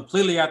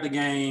out the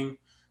game.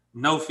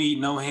 No feet,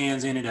 no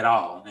hands in it at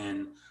all.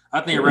 And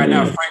I think right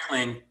now,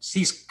 Franklin,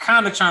 he's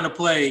kind of trying to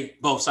play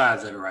both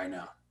sides of it right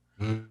now.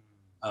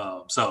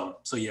 So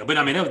yeah, but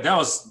I mean,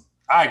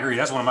 I agree.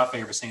 That's one of my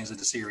favorite scenes of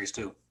the series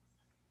too.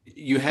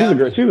 She's a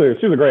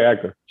great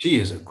actor. She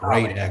is a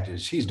great actor.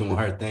 She's doing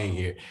her thing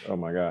here. Oh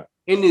my God.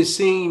 In this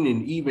scene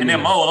and that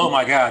mole, oh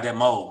my God, that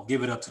mole.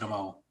 Give it up to the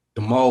mole.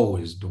 The mole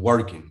is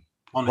working.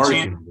 On the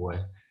chin. Boy.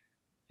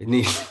 It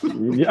needs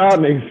y'all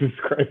niggas is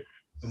crazy.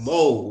 The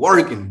mole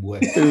working, boy.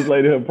 This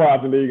lady her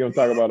props and then you're gonna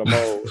talk about a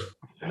mole.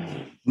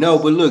 No,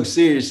 but look,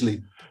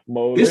 seriously,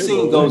 this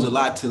scene goes a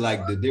lot to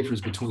like the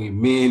difference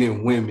between men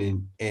and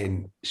women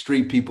and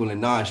street people and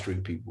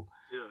non-street people.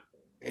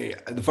 Yeah.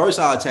 The first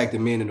I'll attack the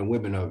men and the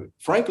women of it.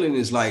 Franklin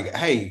is like,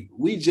 hey,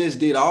 we just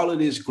did all of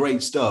this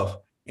great stuff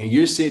and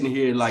you're sitting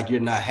here like you're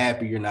not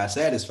happy, you're not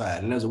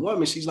satisfied. And as a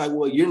woman, she's like,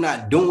 well, you're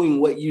not doing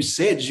what you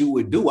said you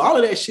would do. All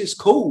of that shit's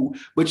cool,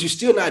 but you're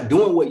still not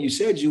doing what you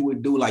said you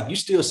would do. Like, you're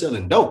still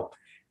selling dope.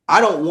 I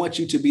don't want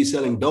you to be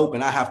selling dope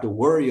and I have to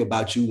worry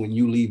about you when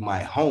you leave my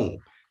home.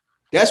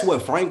 That's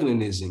what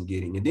Franklin isn't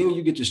getting. And then when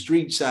you get the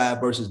street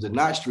side versus the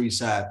not street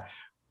side,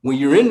 when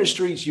you're in the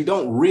streets, you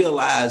don't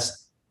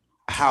realize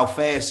how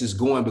fast it's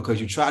going because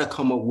you try to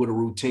come up with a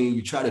routine.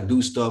 You try to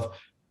do stuff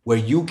where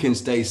you can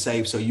stay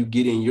safe so you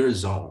get in your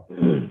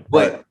zone.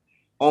 But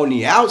on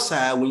the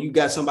outside, when you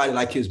got somebody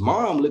like his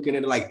mom looking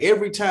at it, like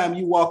every time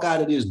you walk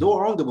out of this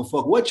door, I don't give a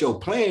fuck what your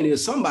plan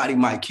is, somebody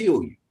might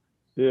kill you.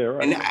 Yeah,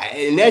 right.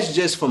 And that's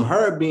just from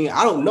her being,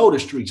 I don't know the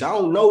streets. I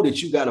don't know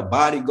that you got a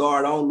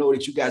bodyguard. I don't know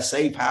that you got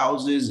safe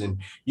houses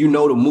and you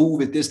know to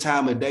move at this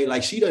time of day.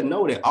 Like, she doesn't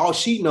know that. All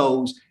she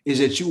knows is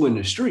that you in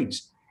the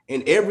streets.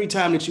 And every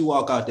time that you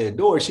walk out that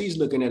door, she's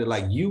looking at it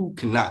like you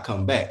cannot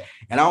come back.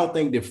 And I don't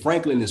think that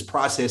Franklin is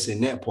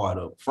processing that part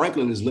of it.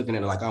 Franklin is looking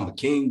at it like, I'm a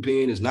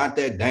kingpin. It's not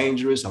that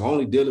dangerous. I'm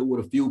only dealing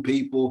with a few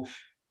people.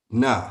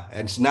 Nah,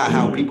 it's not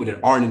how people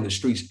that aren't in the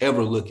streets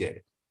ever look at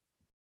it.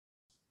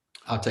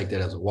 I'll take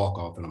that as a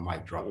walk-off and a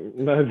mic drop.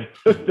 We'll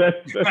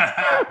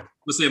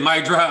say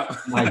mic drop.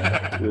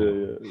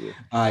 Yeah.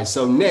 All right,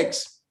 so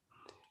next,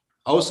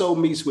 Oso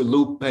meets with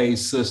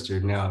Lupe's sister.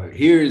 Now,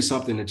 here is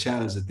something to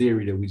challenge the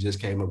theory that we just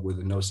came up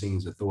with in No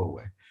Scenes, a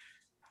Throwaway.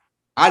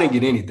 I didn't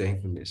get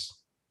anything from this.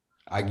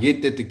 I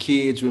get that the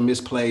kids were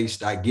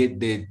misplaced. I get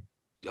that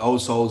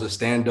Oso's a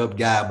stand-up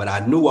guy, but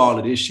I knew all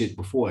of this shit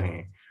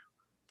beforehand.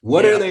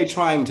 What are they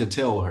trying to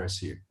tell us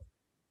here?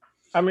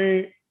 I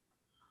mean,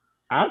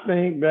 I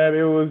think that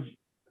it was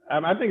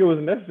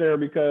necessary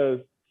because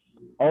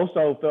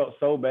Oso felt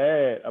so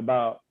bad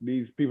about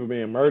these people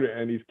being murdered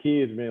and these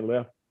kids being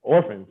left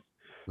orphans.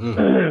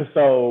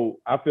 So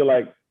I feel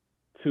like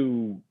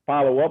to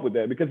follow up with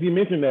that, because he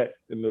mentioned that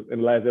in the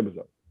last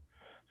episode.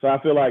 So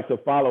I feel like to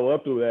follow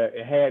up to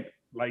that,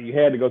 you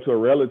had to go to a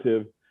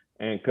relative,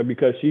 and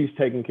because she's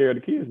taking care of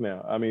the kids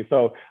now. I mean,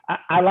 so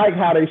I like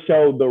how they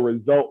showed the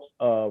results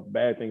of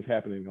bad things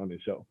happening on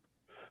this show,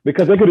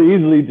 because they could have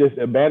easily just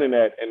abandoned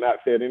that and not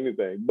said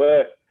anything.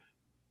 But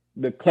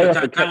the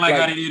clarification, kind of like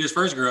how they did his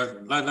first girl,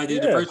 like they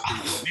did the first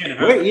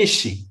girl. Where is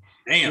she?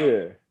 Damn.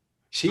 Yeah.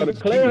 So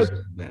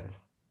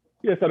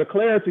the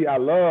clarity I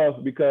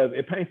love, because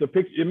it paints a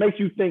picture. It makes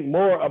you think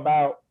more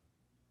about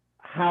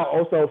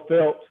how Oso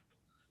felt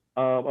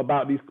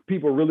about these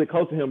people really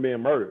close to him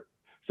being murdered.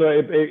 So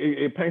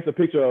it paints a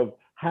picture of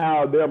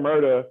how their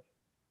murder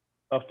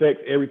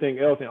affects everything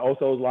else in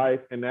Oso's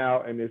life and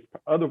now in this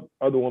other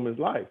woman's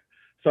life.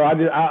 So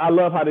I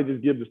love how they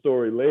just give the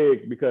story layers,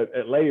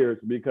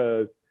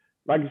 because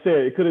like you said,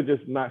 it could have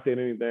just not said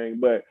anything,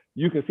 but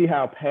you can see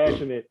how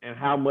passionate and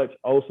how much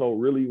Oso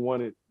really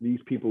wanted these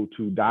people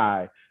to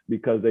die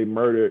because they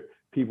murdered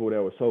people that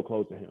were so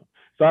close to him.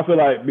 So I feel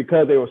like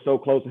because they were so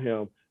close to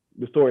him,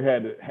 the story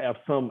had to have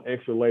some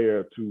extra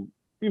layer to,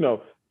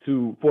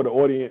 for the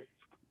audience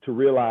to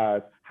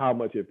realize how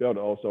much it felt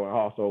to Oso, and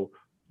also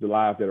the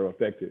lives that are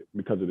affected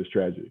because of this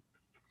tragedy.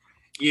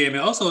 Yeah,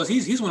 man. Also,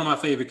 he's one of my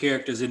favorite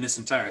characters in this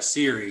entire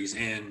series,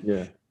 and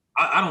yeah,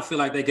 I don't feel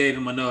like they gave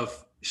him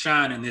enough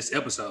shine in this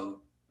episode.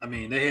 I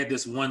mean, they had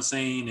this one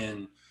scene,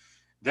 and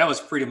that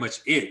was pretty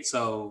much it.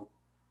 So,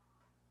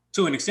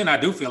 to an extent, I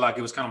do feel like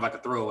it was kind of like a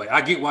throwaway.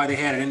 I get why they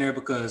had it in there,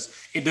 because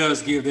it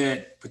does give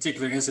that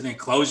particular incident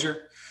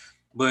closure.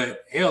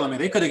 But hell, I mean,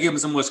 they could have given him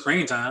some more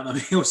screen time. I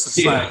mean, it was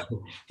just like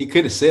he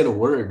could have said a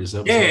word this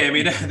episode. Yeah, I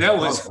mean that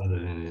was other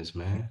than this,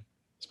 man.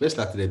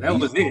 Especially after that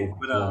was it.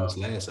 But,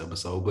 last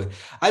episode. But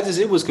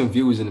it was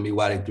confusing to me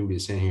why they threw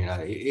this in here.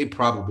 It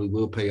probably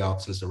will pay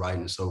off since the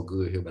writing is so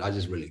good here, but I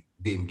just really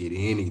didn't get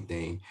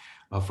anything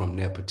from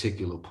that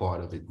particular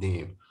part of it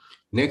then.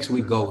 Next,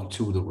 we go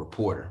to the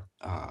reporter.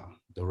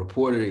 The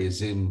reporter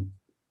is in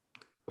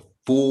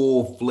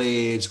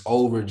full-fledged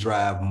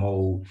overdrive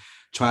mode,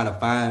 trying to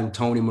find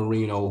Tony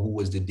Marino, who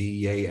was the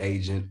DEA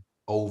agent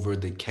over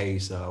the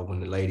case when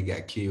the lady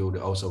got killed,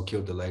 also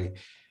killed the lady.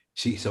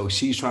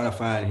 She's trying to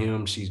find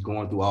him. She's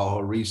going through all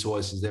her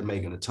resources. They're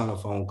making a ton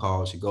of phone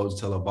calls. She goes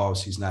to tell her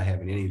boss she's not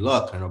having any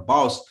luck. And her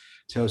boss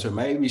tells her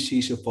maybe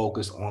she should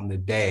focus on the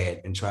dad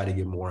and try to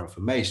get more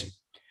information.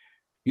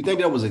 You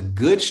think that was a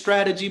good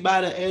strategy by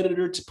the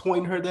editor to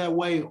point her that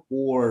way?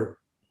 Or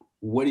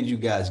what did you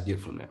guys get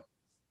from that?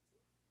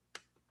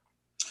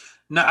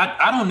 No,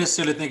 I don't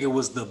necessarily think it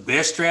was the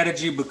best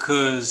strategy,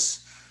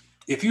 because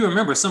if you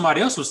remember, somebody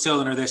else was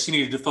telling her that she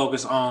needed to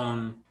focus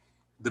on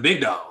the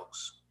big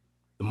dogs.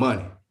 The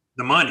money.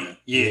 The money,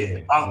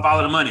 yeah.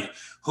 Follow the money.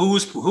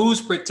 Who's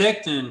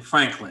protecting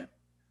Franklin?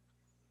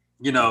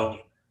 I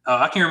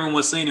can't remember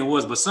what scene it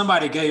was, but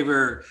somebody gave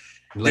her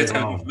that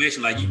type of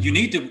information. Like, you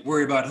need to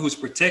worry about who's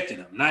protecting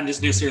him, not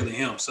just necessarily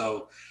him.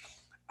 So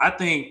I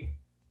think,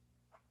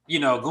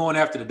 going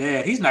after the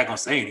dad, he's not going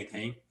to say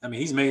anything. I mean,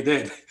 he's made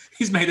that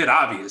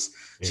obvious.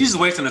 Yeah. She's just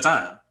wasting the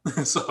time.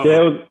 So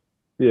it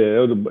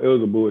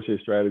was a bullshit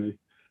strategy.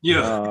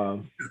 Yeah.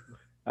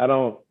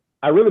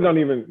 I really don't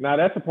even, now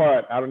that's the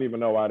part I don't even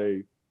know why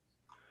they,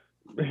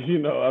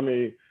 I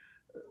mean,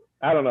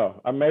 I don't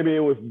know. Maybe it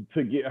was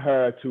to get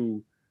her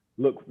to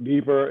look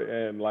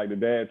deeper, and like the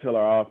dad tell her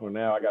off, and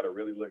now I got to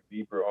really look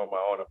deeper on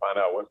my own to find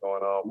out what's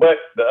going on. But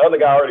the other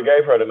guy already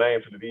gave her the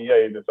name to the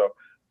DA, so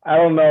I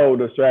don't know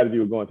the strategy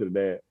was going to the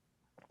dad.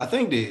 I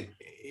think that,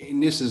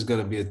 and this is going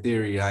to be a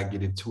theory, I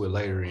get into it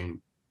later, and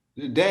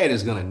the dad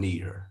is going to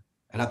need her.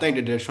 And I think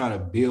that they're trying to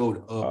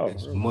build up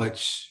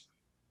much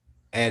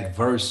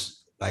adverse,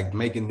 like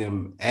making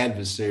them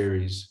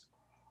adversaries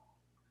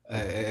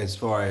making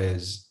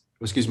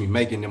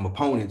them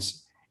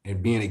opponents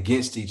and being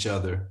against each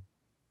other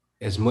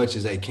as much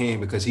as they can,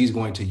 because he's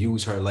going to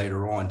use her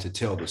later on to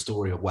tell the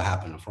story of what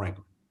happened to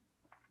Franklin.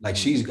 Like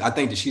I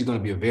think that she's going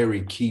to be a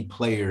very key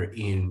player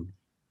in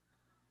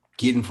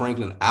getting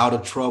Franklin out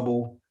of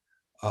trouble,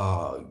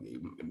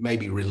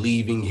 maybe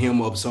relieving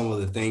him of some of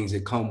the things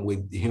that come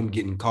with him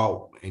getting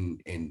caught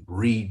and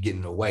Reed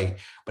getting away.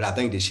 But I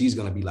think that she's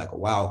going to be like a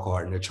wild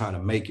card, and they're trying to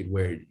make it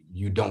where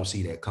you don't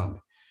see that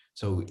coming.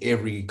 So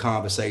every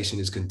conversation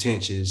is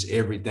contentious.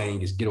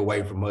 Everything is get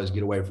away from us,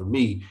 get away from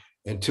me,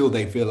 until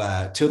they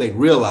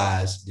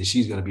realize that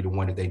she's going to be the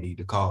one that they need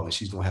to call, and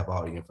she's going to have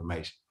all the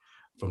information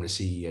from the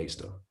CEA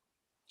stuff.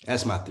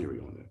 That's my theory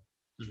on that.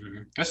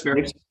 Mm-hmm. That's fair.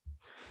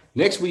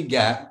 Next we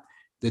got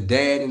the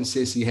dad and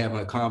Sissy having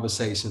a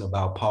conversation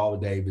about Paul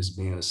Davis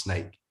being a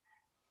snake.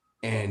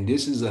 And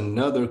this is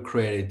another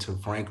credit to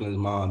Franklin's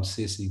mom,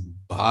 Sissy,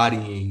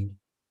 bodying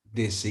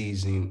this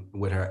season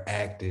with her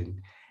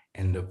acting,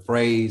 and the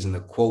phrase and the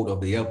quote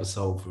of the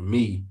episode for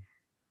me,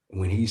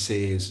 when he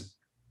says,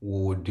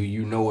 well, do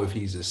you know if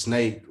he's a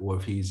snake or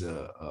if he's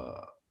a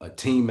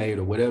teammate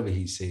or whatever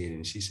he said?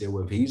 And she said,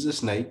 well, if he's a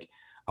snake,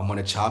 I'm going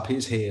to chop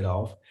his head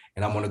off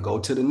and I'm going to go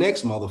to the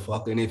next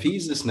motherfucker. And if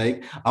he's a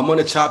snake, I'm going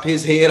to chop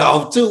his head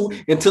off too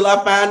until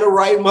I find the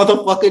right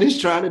motherfucker that's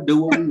trying to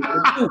do what we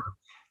want to do.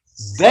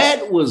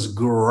 That was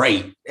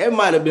great. That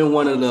might have been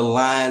one of the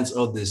lines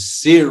of the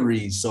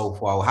series so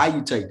far. How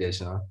you take that,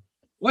 Sean?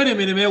 Wait a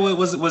minute, man.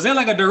 Was that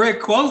like a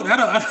direct quote?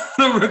 I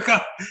don't recall.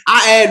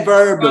 I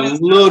adverbed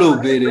a little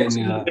bit in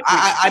there.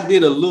 I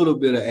did a little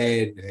bit of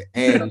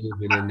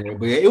ad-libbing in there,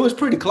 but it was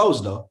pretty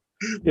close though.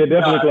 Yeah,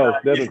 definitely close.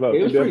 Definitely close.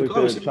 It was pretty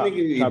close.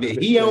 If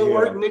he don't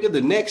work, nigga,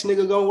 the next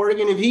nigga gonna work,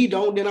 and if he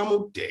don't, then I'm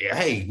gonna.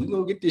 Hey, we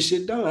gonna get this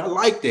shit done. I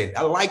like that.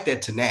 I like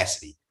that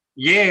tenacity.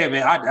 Yeah,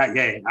 man.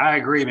 I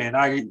agree, man.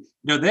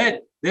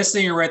 That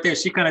scene right there,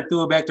 she kind of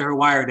threw it back to her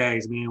Wire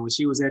days, man. When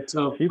she was that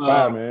tough. She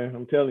fire, man.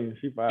 I'm telling you,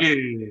 she fire.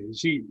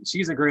 Yeah,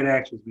 she's a great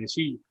actress, man.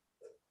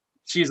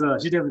 She's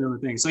definitely doing the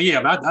thing. So yeah,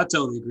 I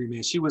totally agree,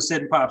 man. She was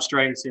setting Pop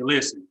straight. Said,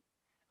 listen,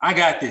 I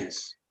got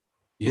this.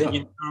 Yeah, you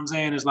know what I'm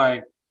saying? It's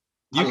like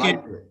you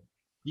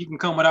can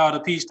come with all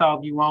the peace talk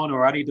you want,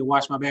 or I need to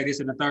watch my back,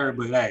 this and the third.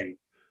 But hey,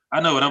 I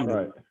know what I'm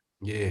doing.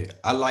 Yeah,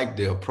 I like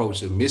the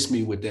approach of miss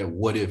me with that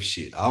what if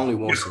shit. I only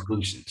want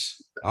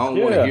solutions. I don't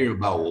want to hear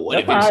about what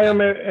if. That's how I am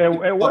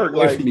at work.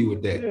 Like, me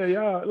with that. Yeah,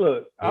 y'all.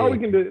 Look, all we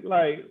can do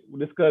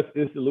discuss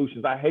is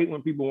solutions. I hate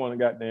when people want to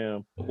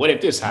goddamn. What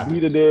if this happens?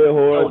 Beat a dead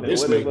horse.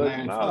 This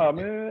man. Nah,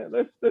 man.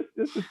 Let's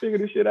just figure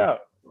this shit out.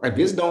 If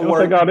this don't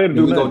work,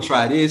 we're gonna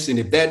try this, and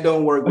if that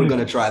don't work, we're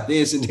gonna try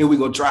this, and then we're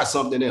gonna try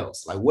something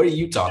else. Like, what are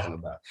you talking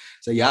about?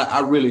 So yeah,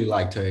 I really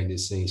liked her in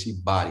this scene. She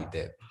bodied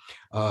that.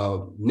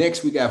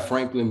 Next, we got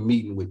Franklin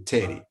meeting with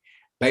Teddy.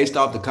 Based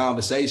off the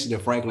conversation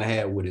that Franklin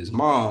had with his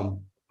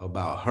mom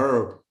about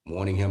her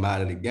wanting him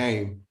out of the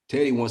game,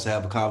 Franklin wants to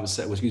have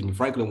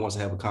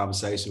a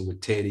conversation with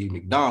Teddy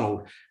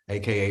McDonald,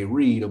 aka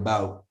Reed,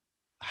 about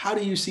how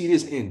do you see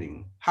this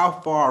ending? How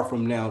far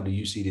from now do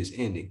you see this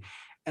ending?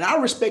 And I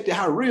respected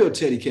how real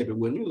Teddy kept it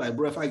with me. Like,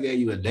 bro, if I gave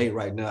you a date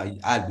right now,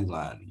 I'd be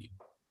lying to you.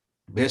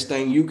 Best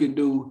thing you can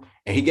do,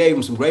 and he gave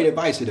him some great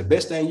advice here. The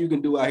best thing you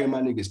can do out here,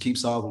 my nigga, is keep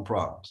solving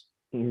problems.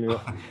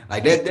 Yeah.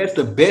 Like that's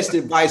the best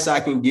advice I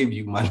can give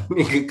you, my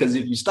nigga, because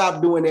if you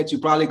stop doing that, you're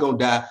probably gonna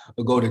die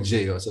or go to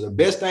jail. So the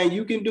best thing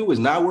you can do is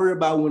not worry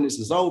about when this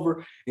is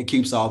over and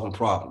keep solving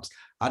problems.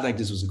 I think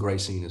this was a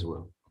great scene as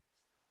well.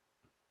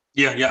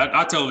 Yeah,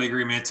 I totally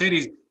agree, man.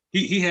 Teddy,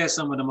 he has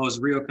some of the most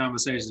real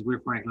conversations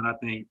with Franklin, I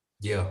think.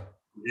 Yeah.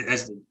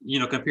 As you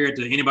know, compared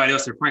to anybody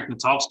else that Franklin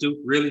talks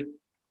to, really.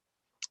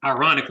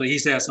 Ironically,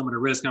 he's had some of the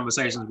realest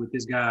conversations with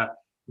this guy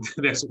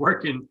that's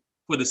working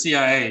for the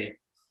CIA,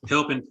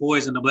 helping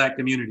poison the Black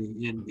community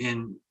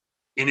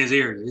in his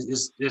area.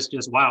 It's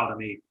just wild to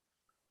me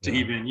to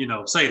even,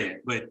 say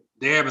that. But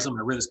they're having some of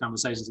the realest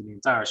conversations in the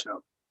entire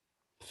show.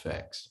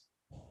 Facts.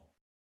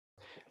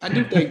 I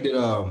do think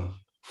that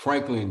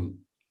Franklin,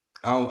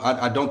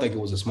 I don't think it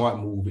was a smart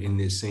move in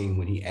this scene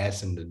when he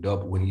asked him to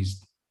double, when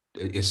he's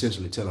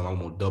essentially telling him, I'm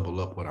going to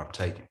double up what I'm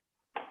taking.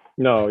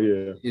 No,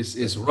 yeah.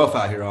 It's rough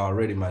out here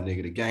already, my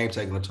nigga. The game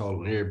taking a toll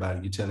on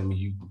everybody. You telling me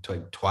you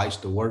take twice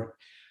the work?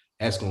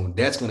 That's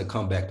gonna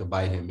come back to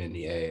bite him in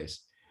the ass.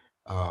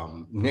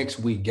 Next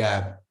we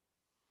got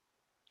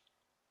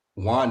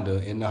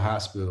Wanda in the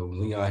hospital.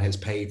 Leon has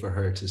paid for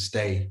her to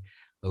stay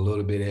a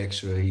little bit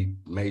extra. He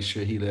made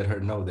sure he let her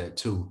know that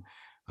too.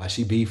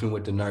 She beefing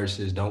with the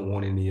nurses, don't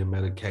want any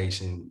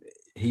medication.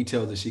 He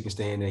tells her she can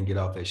stay in there and get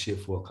off that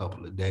shit for a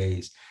couple of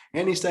days.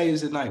 And he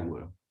stays the night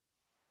with her.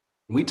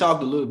 We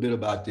talked a little bit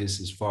about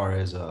this as far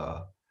as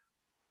her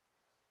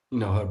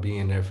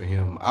being there for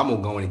him. I'm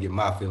gonna go in and get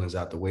my feelings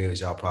out the way, as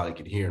y'all probably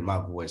could hear in my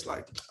voice.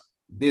 Like,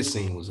 this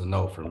scene was a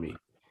no for me.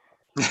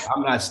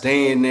 I'm not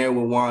staying there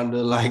with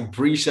Wanda. Like,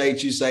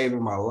 appreciate you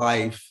saving my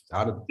life.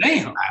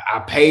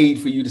 I paid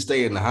for you to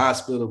stay in the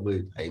hospital,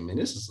 but hey, man,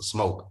 this is a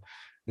smoker.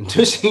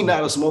 Until she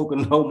not a smoker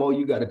no more,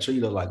 you gotta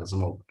treat her like a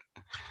smoker.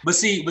 But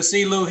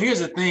see, Lou, here's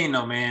the thing,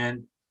 though,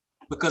 man.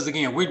 Because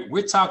again,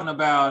 we're talking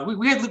about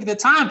we had to look at the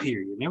time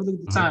period. Man, we look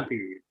at the time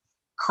period.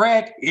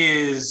 Crack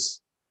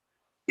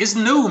it's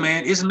new,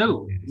 man. It's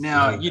new.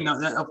 Now,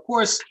 of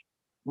course,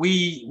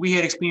 we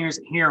had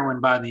experienced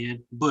heroin by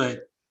then,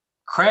 but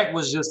crack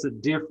was just a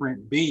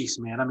different beast,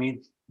 man. I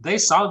mean, they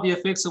saw the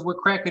effects of what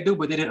crack could do,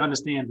 but they didn't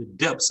understand the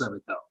depths of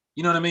it, though.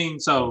 You know what I mean?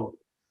 So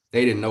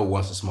they didn't know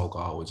once a smoker,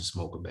 always a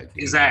smoker back then.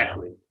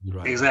 Exactly.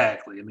 Right.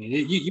 Exactly. I mean,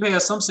 you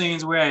have some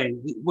scenes where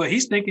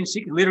he's thinking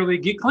she can literally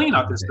get clean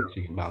off this stuff.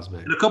 She can bounce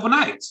back in a couple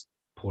nights.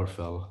 Poor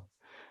fella.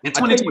 In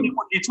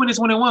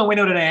 2021, we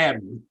know that ain't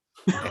happening.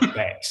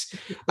 Facts.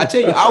 I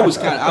tell you, I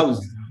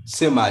was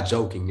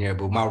semi-joking there,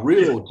 but my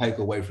real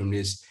takeaway from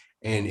this,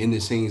 and in the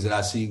scenes that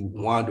I see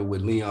Wanda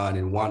with Leon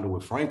and Wanda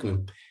with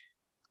Franklin,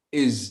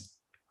 is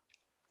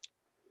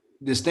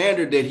the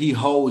standard that he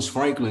holds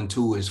Franklin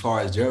to as far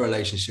as their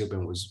relationship,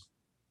 and was,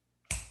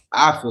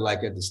 I feel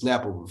like, at the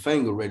snap of a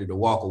finger, ready to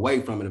walk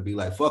away from it and be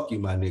like, fuck you,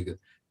 my nigga.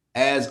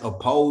 as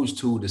opposed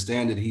to the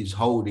standard he's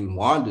holding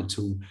Wanda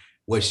to,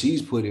 what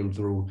she's put him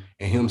through,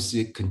 and him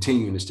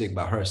continuing to stick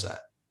by her side.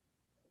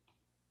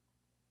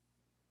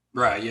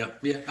 Right. Yeah.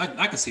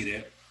 I can see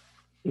that.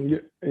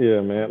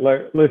 Yeah, man.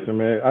 Like, listen,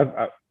 man.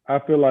 I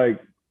feel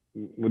like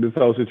with this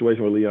whole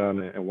situation with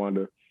Leon and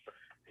Wanda,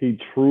 he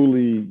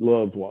truly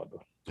loves Wanda.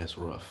 That's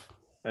rough,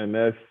 and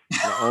that's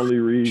the only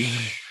reason.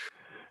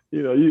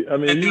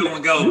 Let that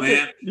one go,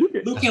 man. You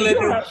can let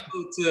that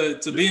go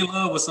to be in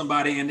love with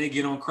somebody and they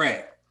get on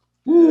crack.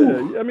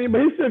 Yeah,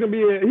 but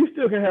he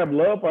still can have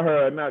love for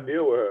her and not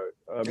deal with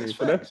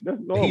her. That's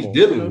normal. He's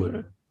dealing with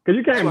her. Because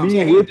you can't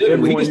be with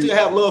everyone. He can still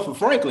have love for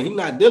Franklin. He's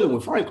not dealing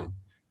with Franklin.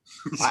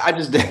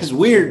 That's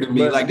weird to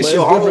me. Like, this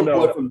your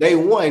homeboy from day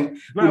one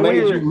who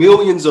made you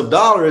millions of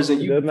dollars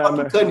and you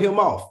fucking cutting him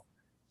off.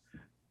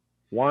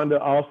 Wanda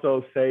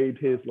also saved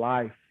his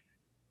life.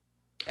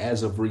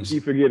 As of recent. You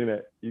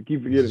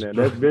keep forgetting that.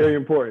 That's very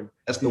important.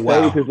 That's the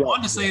wild.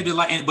 Wanda saved his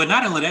life. But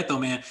not only that, though,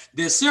 man.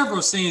 There's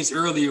several scenes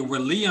earlier where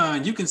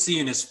Leon, you can see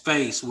in his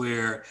face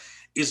where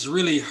it's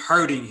really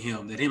hurting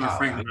him that him and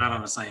Franklin are not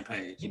on the same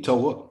page. You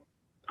told what?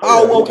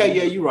 Oh, okay.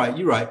 Yeah, you're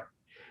right.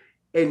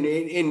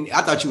 And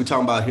I thought you were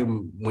talking about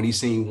him when he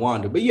seen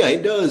Wanda. But yeah,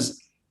 it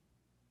does.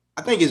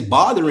 I think it's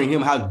bothering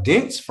him how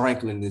dense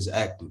Franklin is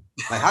acting.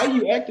 Like, how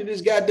you acting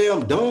this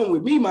goddamn dumb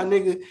with me, my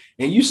nigga,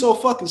 and you so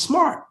fucking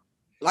smart.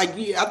 Like,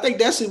 I think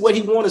that's what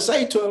he want to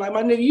say to him. Like,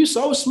 my nigga, you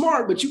so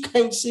smart, but you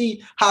can't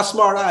see how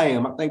smart I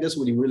am. I think that's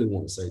what he really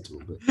want to say to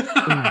him.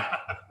 But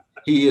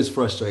he is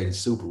frustrated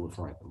super with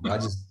Franklin. But I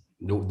just,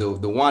 the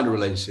Wanda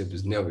relationship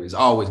is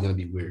always going to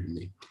be weird to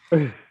me.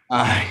 All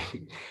right.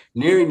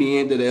 Nearing the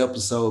end of the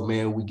episode,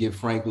 man, we get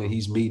Franklin.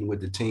 He's meeting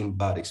with the team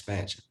about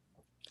expansion.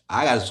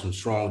 I got some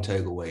strong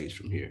takeaways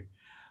from here.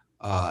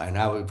 And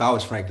if I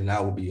was Franklin,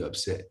 I would be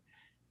upset.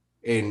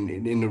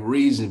 And the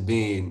reason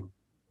being,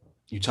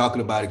 you're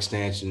talking about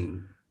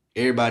expansion.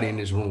 Everybody in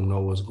this room know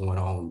what's going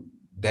on.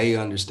 They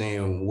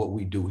understand what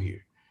we do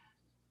here.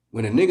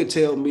 When a nigga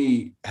tell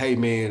me, hey,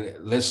 man,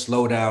 let's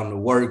slow down the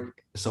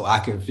work so I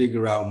can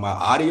figure out my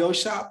audio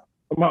shop.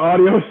 Man.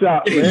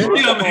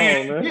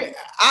 Yeah,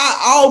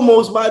 I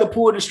almost might have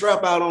pulled the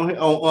strap out on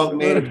Unc,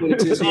 man, and put it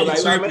to his head.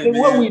 Like, man,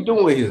 what are we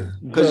doing here?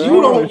 Because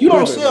you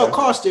don't sell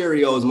car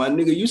stereos, my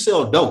nigga. You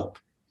sell dope.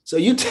 So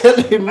you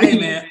telling me, hey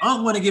man,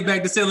 I want to get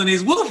back to selling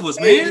these woofers,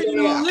 man. You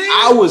know what I'm saying?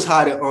 I was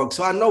hot at Unc,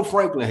 so I know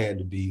Franklin had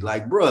to be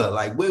like, bruh,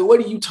 like, what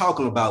are you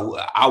talking about?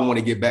 I want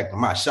to get back to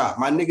my shop,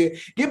 my nigga.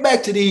 Get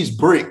back to these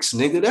bricks,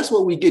 nigga. That's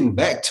what we getting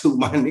back to,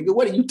 my nigga.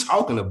 What are you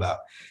talking about?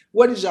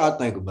 What did y'all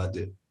think about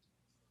that?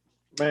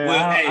 Man,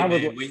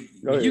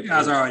 well, you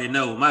guys already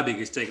know my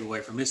biggest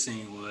takeaway from this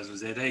scene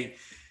was that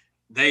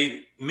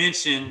they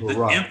mentioned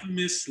the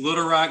infamous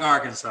Little Rock,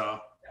 Arkansas.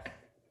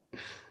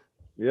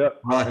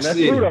 Yep, and that's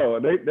true though.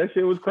 That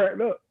shit was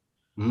cracked up.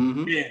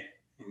 Mm-hmm.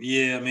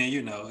 Yeah, man.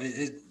 You know,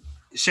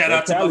 shout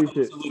out to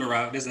Little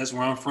Rock. That's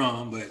where I'm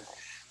from. But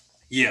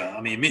yeah,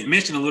 I mean,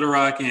 mention the Little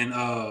Rock and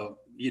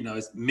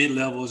it's mid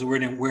levels where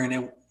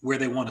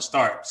they want to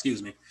start.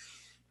 Excuse me,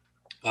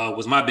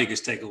 was my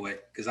biggest takeaway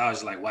because I was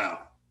just like, wow.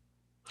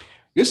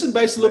 This is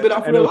based a little bit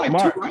off real life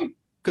too, right?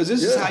 Because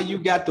this is how you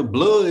got the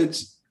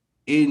Bloods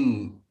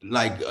in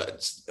like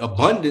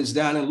abundance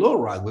down in Little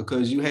Rock,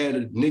 because you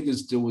had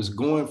niggas that was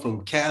going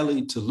from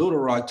Cali to Little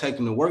Rock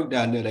taking the work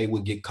down there. They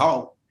would get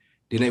caught,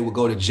 then they would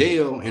go to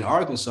jail in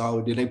Arkansas.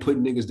 Then they put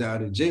niggas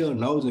down in jail,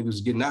 and those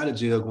niggas getting out of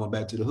jail going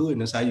back to the hood. And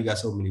that's how you got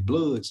so many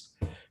Bloods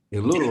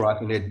in Little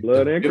Rock. And that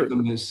Blood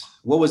infamous,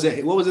 what was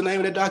that? What was the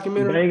name of that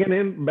documentary?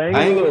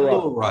 Banging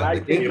Little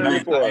Rock.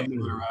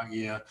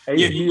 Yeah.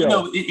 You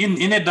know,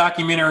 in that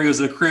documentary was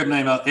a crib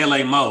named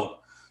L.A. Mo,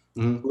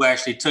 who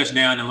actually touched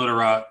down in Little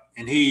Rock,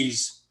 and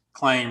he's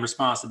claimed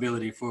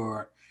responsibility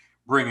for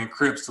bringing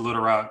Crips to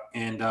Little Rock.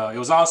 And it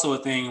was also a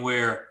thing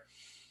where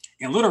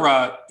in Little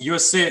Rock, your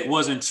set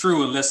wasn't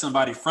true unless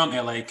somebody from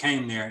LA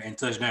came there and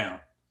touched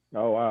down.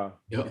 Oh, wow.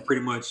 Yep.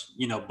 Pretty much,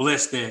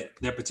 blessed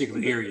that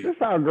particular area. That's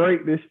how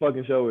great this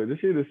fucking show is. This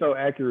shit is so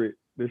accurate.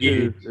 This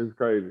shit is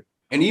crazy.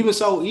 And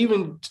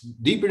even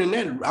deeper than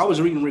that, I was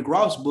reading Rick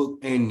Ross' book,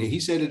 and he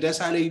said that that's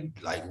how they,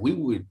 like,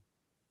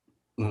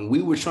 when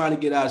we were trying to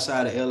get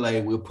outside of LA,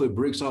 we'll put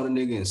bricks on a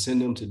nigga and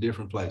send them to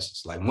different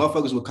places. Like,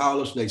 motherfuckers would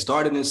call us. They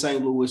started in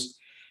St. Louis,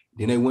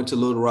 then they went to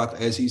Little Rock,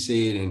 as he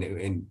said,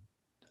 and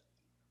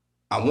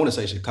I want to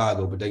say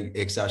Chicago, but they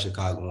X out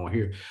Chicago on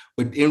here.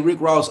 But in Rick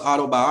Ross'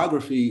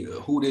 autobiography,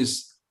 who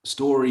this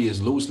story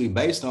is loosely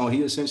based on,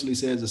 he essentially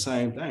says the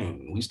same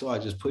thing. We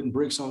started just putting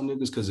bricks on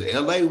niggas because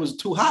LA was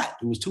too hot.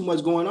 There was too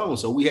much going on.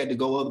 So we had to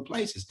go other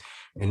places.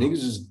 And niggas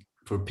just,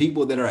 for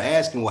people that are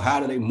asking, well, how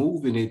do they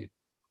move in it?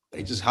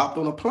 They just hopped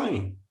on a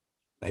plane.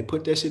 They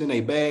put that shit in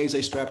their bags.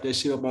 They strapped that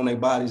shit up on their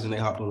bodies and they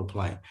hopped on a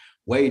plane.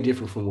 Way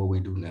different from what we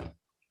do now.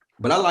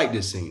 But I like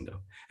this scene though.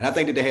 And I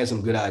think that they had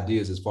some good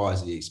ideas as far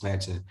as the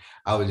expansion.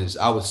 I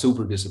was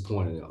super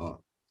disappointed.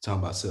 Talking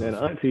about self. Man,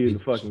 Auntie is the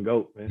fucking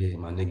GOAT, man. Yeah,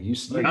 my nigga. You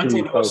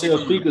go sell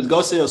speakers.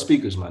 Go sell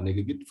speakers, my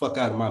nigga. Get the fuck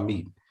out of my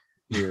meeting.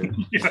 Yeah.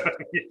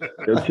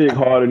 Your chick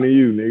harder than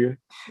you, nigga.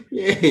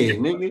 Yeah,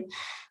 nigga.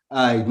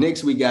 All right,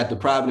 next we got the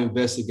private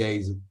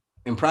investigators.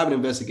 And private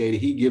investigator,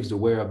 he gives the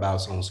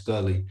whereabouts on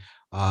Scully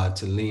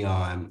to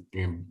Leon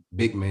and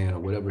Big Man or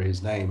whatever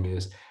his name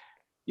is.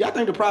 Y'all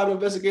think the private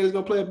investigator is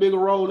gonna play a bigger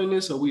role in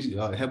this, or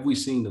have we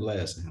seen the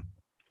last of him?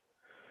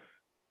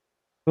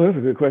 Well, that's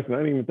a good question. I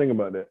didn't even think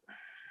about that.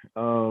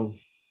 I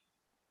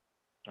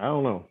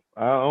don't know.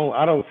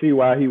 I don't see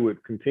why he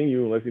would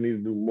continue unless he needs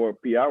to do more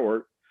PI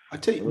work. I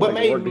tell you what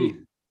made me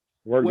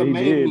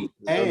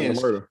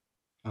ask.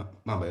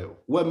 My bad.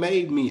 What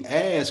made me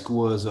ask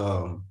was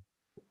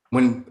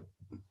when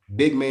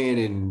Big Man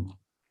and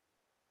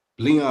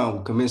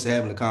Leon commenced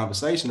having a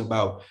conversation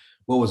about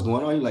what was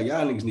going on. He's like,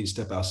 y'all niggas need to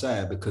step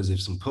outside because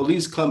if some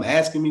police come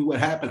asking me what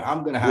happened,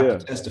 I'm gonna have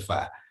to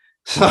testify.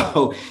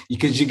 So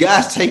because you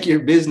guys take your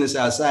business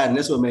outside, and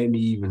that's what made me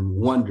even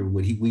wonder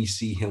would we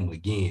see him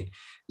again,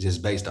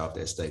 just based off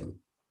that statement.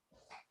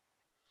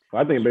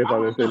 I think based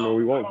off that statement,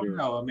 we won't see him.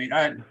 No, I mean,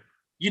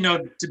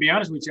 to be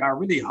honest with you, I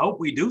really hope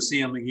we do see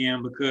him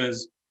again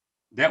because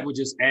that would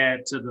just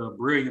add to the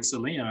brilliance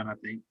of Leon, I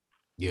think.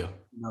 Yeah.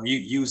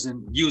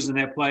 Using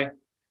that play.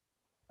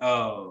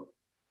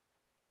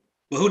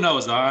 But who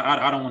knows?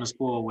 I don't want to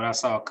spoil what I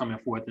saw coming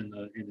forth in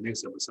the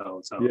next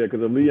episode. So yeah,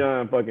 because if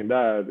Leon fucking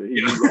dies,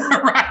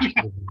 right.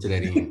 To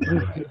that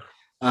end.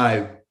 All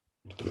right.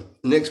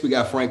 Next, we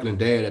got Franklin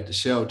dad at the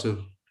shelter,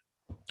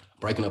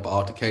 breaking up an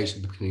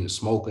altercation between the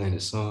smoker and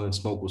his son.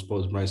 Smoker was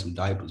supposed to bring some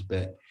diapers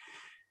back.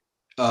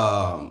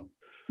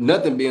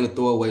 Nothing being a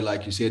throwaway,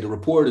 like you said. The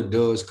reporter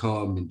does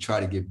come and try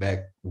to get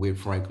back with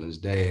Franklin's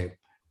dad.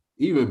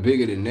 Even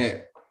bigger than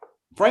that,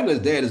 Franklin's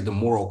dad is the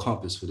moral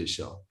compass for this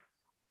show.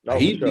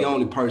 He's the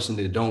only person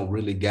that don't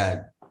really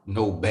got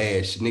no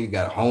bad shit. Nigga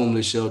got a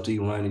homeless shelter he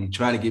running. He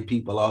trying to get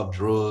people off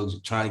drugs,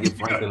 trying to get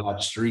Franklin off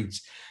the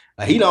streets.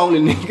 He the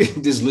only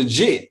nigga that's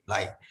legit.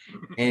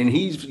 And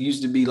he's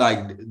used to be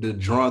like the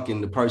drunk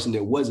and the person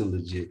that wasn't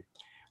legit.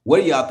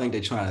 What do y'all think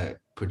they're trying to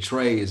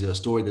portray? Is there a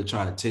story they're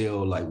trying to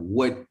tell? Like,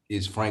 what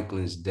is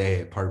Franklin's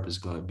dad purpose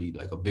going to be?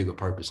 Like a bigger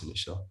purpose in the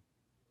show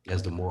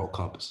as the moral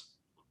compass?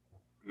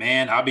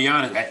 Man, I'll be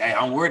honest.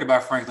 I'm worried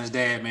about Franklin's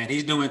dad, man.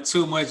 He's doing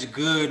too much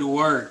good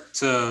work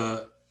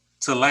to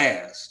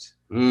last.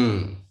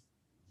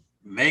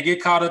 May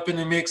get caught up in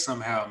the mix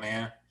somehow,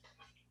 man.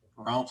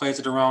 Wrong place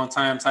at the wrong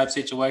time type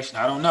situation.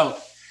 I don't know.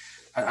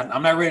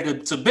 I'm not ready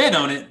to bet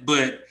on it,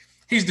 but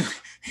he's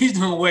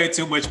doing way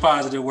too much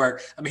positive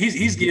work. I mean,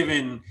 he's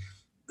giving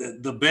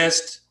the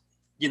best,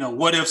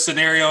 what if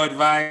scenario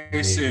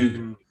advice,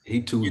 and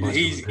he's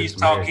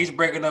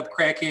breaking up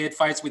crackhead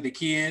fights with the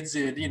kids,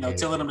 and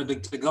telling them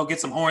to go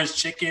get some orange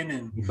chicken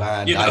and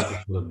buying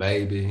diapers for the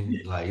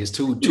baby. Like it's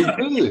too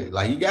good.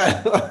 Like you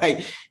got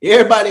like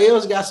everybody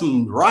else got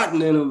some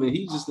rotten in them, and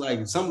he's just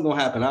like something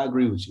gonna happen. I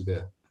agree with you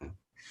there.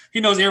 He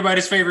knows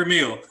everybody's favorite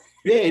meal.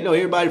 Yeah, he know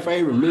everybody's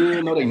favorite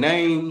meal. Know their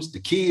names, the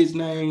kids'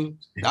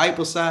 names,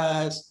 diaper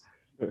size.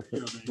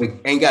 But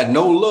ain't got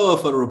no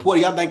love for the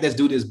reporter. Y'all think that's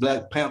due to his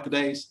Black Panther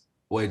days?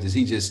 Or is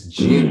he just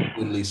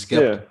genuinely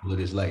skeptical of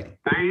this lady?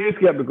 He is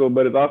skeptical,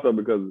 but it's also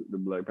because of the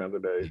Black Panther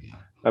days. Yeah.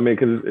 I mean,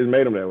 because it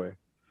made him that way.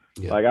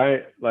 Yeah.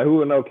 Who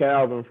would know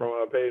Calvin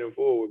from Paid in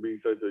Full would be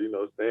such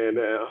a stand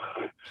down.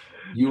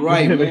 You're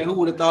right, man. Who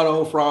would have thought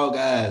old Frog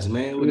Eyes,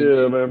 man?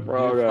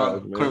 Frog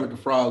Eyes, man. Kermit the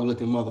Frog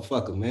looking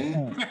motherfucker,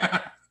 man.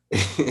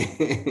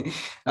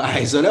 All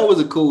right, so that was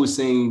a cool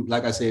scene.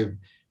 Like I said,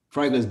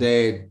 Franklin's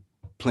dad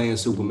playing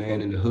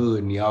Superman in the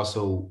hood, and he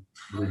also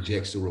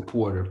rejects the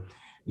reporter.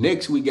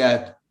 Next, we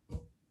got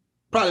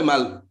probably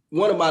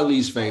one of my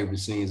least favorite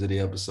scenes of the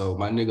episode.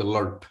 My nigga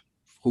Lerp,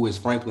 who is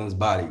Franklin's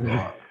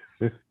bodyguard.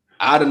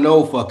 Out of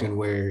no fucking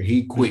where,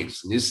 he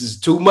quits. This is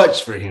too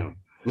much for him.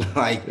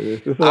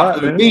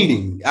 After a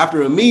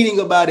meeting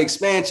about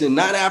expansion,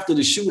 not after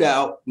the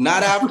shootout,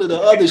 not after the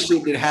other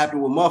shit that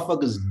happened with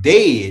motherfuckers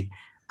dead.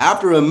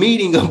 After a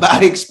meeting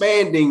about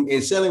expanding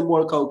and selling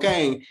more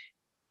cocaine,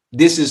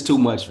 this is too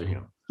much for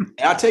him. And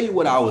I'll tell you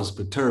what I was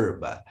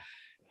perturbed by.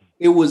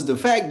 It was the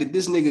fact that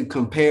this nigga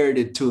compared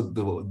it to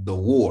the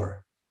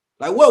war.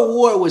 Like, what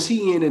war was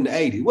he in the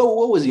 80s?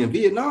 What was he in,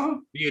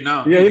 Vietnam?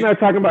 Vietnam. Yeah, he's not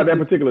talking about that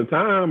particular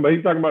time, but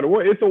he's talking about the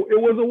war. It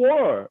was a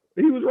war.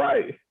 He was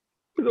right. It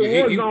was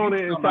a war zone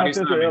in South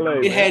Central LA.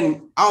 It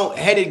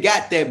had it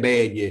got that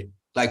bad yet.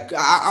 Like,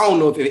 I don't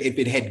know if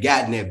it had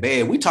gotten that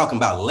bad. We're talking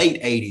about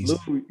late 80s.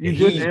 Look, you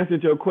just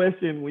answered your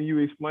question when you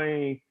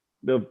explained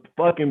the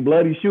fucking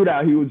bloody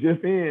shootout he was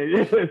just in.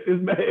 Yes, it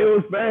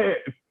was bad.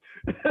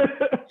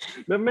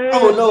 The man.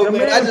 Oh no,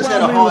 man! I just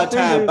had a hard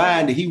time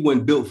buying that he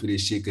wasn't built for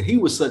this shit because he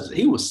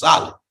was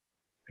solid.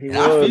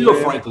 I feel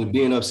Franklin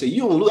being upset.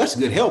 That's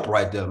good help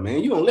right there,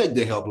 man. You don't let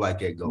good help like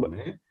that go,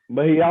 man.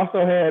 But he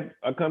also had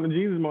a come to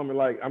Jesus moment,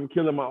 like, I'm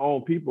killing my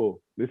own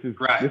people. This is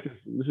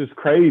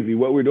crazy.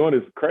 What we're doing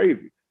is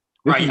crazy.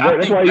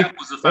 That's why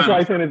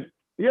he's saying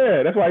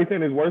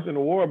it's worse in the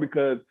war,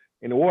 because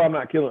in the war I'm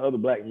not killing other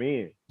black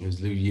men. He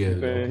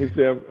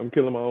said I'm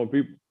killing my own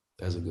people.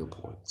 That's a good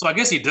point. So I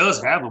guess he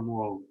does have a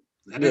moral.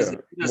 He does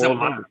have a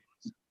mind.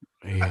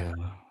 Yeah.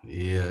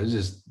 It's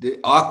just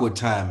awkward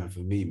timing for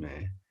me,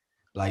 man.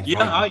 Like, yeah,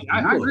 Frank,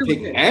 I agree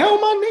with that. Now,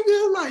 my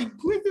nigga, like,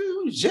 nigga,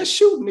 you was just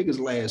shooting niggas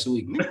last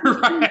week. Nigga,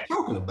 what are you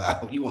talking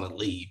about? You want to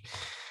leave?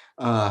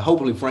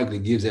 Hopefully,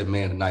 Franklin gives that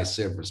man a nice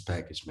severance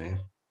package, man.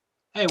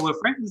 Hey, well,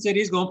 Franklin said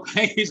he's gonna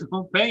pay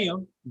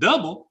him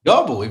double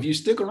if you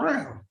stick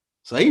around.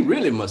 So he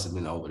really must have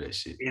been over that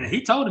shit. And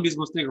he told him he's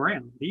gonna stick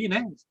around. He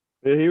didn't ask.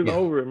 Yeah, he was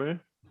over it, man.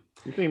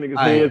 You seen niggas'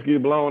 heads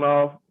get blown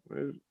off.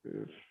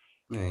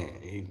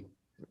 Man,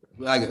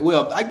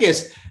 I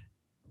guess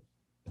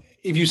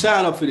if you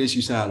sign up for this,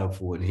 you sign up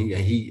for it. And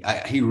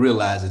he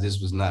realized that this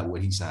was not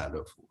what he signed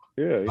up for.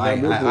 Yeah, I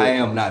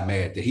am not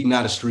mad that he's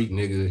not a street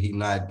nigga. He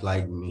not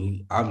like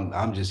me.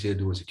 I'm just here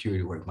doing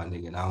security work, my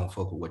nigga, and I don't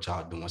fuck with what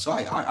y'all doing. So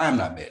I'm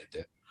not mad at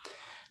that.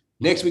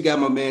 Next, we got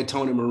my man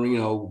Tony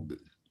Marino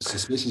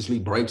suspiciously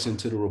breaks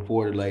into the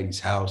reporter lady's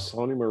house.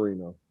 Tony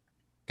Marino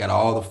got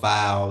all the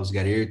files,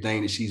 got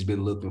everything that she's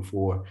been looking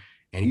for,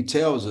 and he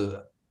tells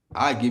her,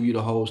 "I give you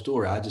the whole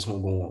story. I just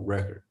won't go on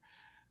record."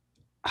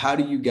 How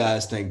do you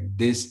guys think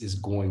this is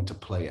going to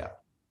play out?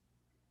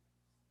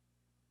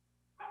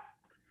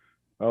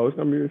 Oh,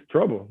 it's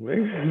trouble.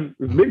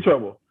 It's big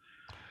trouble.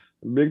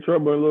 Big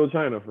trouble in Little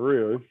China, for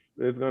real.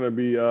 It's gonna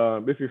be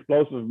it's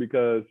explosive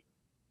because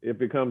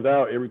if it comes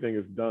out, everything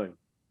is done.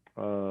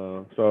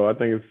 So I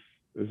think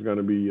it's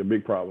gonna be a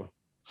big problem.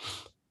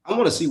 I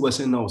want to see what's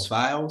in those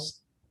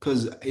files,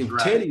 because if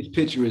Teddy's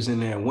picture is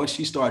in there, and once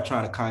she starts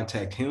trying to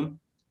contact him,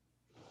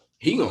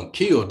 he gonna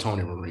kill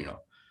Tony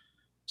Marino.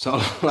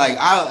 So, like,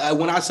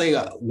 when I say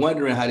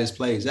wondering how this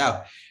plays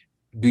out,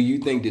 do you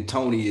think that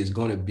Tony is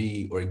going to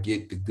be or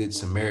get the Good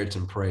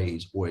Samaritan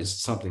praise, or is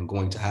something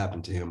going to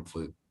happen to him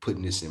for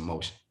putting this in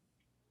motion?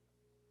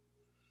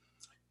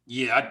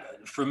 Yeah,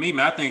 for me,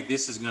 man, I think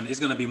it's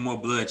gonna be more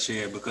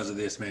bloodshed because of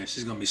this, man.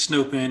 She's gonna be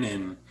snooping,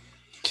 and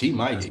she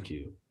might get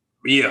killed.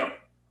 Yeah,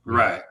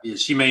 right. Yeah,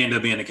 she may end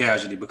up being a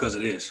casualty because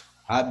of this.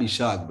 I'd be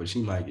shocked, but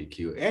she might get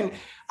killed. And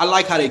I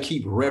like how they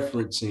keep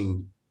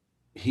referencing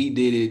he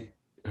did it.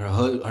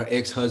 Her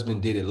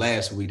ex-husband did it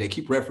last week. They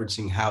keep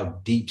referencing how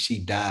deep she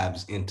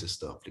dives into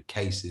stuff, the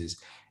cases,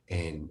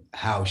 and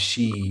how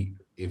she,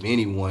 if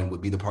anyone,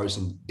 would be the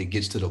person that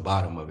gets to the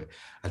bottom of it.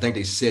 I think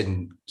they're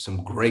setting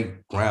some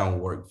great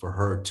groundwork for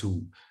her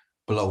to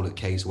blow the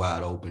case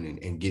wide open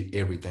and get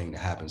everything that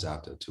happens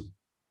out there too.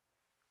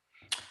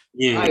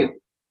 Yeah. Right.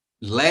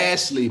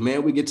 Lastly,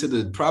 man, we get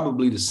to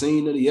probably the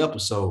scene of the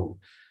episode.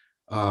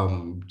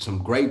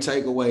 Some great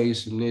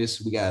takeaways from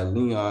this. We got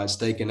Leon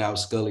staking out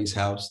Scully's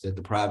house that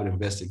the private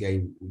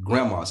investigator,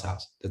 grandma's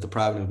house that the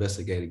private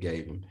investigator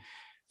gave him.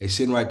 They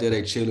sitting right there,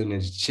 they chilling,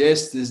 and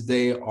just as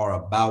they are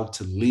about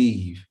to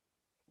leave,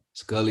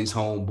 Scully's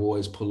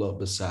homeboys pull up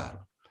beside him.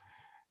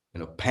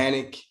 In a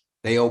panic,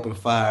 they open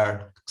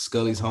fire.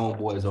 Scully's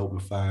homeboys open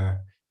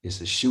fire.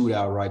 It's a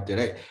shootout right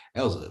there.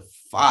 That was a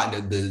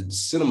fire. The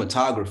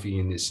cinematography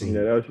in this scene.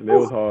 Yeah, that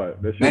was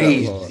hard. That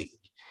amazing. Was hard.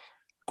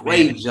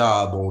 Great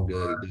job on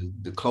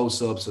the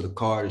close-ups of the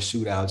car, the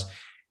shootouts,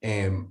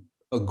 and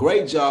a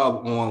great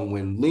job on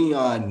when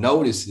Leon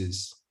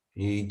notices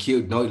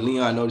killed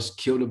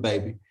the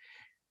baby,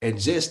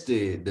 and just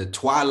the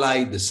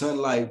twilight, the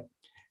sunlight.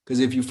 Because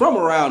if you're from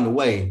around the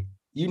way,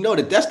 you know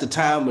that's the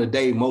time of the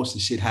day most of the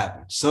shit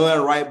happens.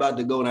 Sun right about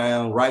to go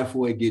down, right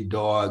before it get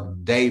dark,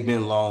 day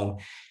been long.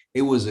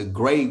 It was a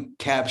great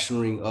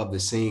capturing of the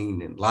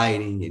scene and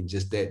lighting and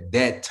just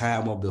that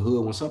time of the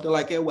hood when something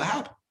like that would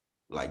happen.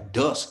 Like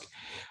dusk,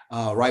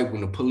 right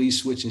when the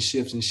police switching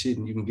shifts and shit,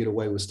 and you can get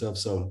away with stuff.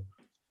 So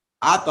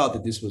I thought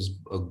that this was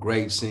a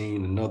great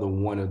scene, another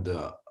one of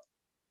the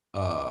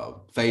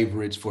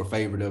favorite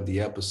of the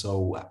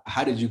episode.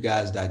 How did you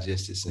guys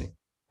digest this scene?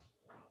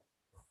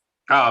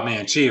 Oh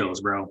man,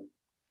 chills, bro.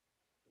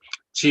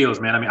 Chills,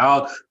 man. I mean,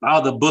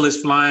 all the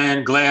bullets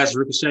flying, glass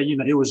ricochet.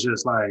 It was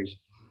just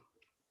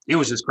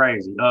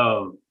crazy.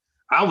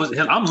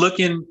 I'm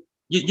looking.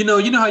 You know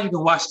how you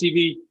can watch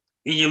TV.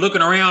 And you're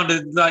looking around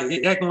and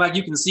like acting like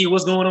you can see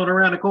what's going on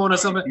around the corner or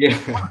something. Yeah.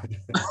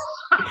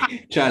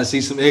 Trying to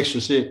see some extra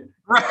shit.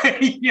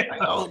 Right. Yeah. Like,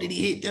 oh, did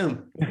he hit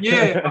them?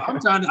 Yeah. I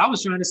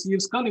was trying to see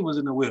if Scully was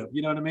in the whip.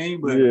 You know what I mean?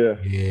 But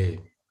yeah.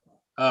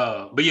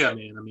 But yeah,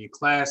 man. I mean,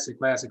 classic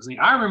scene.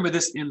 I remember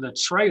this in the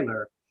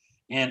trailer,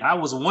 and I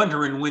was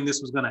wondering when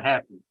this was gonna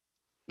happen.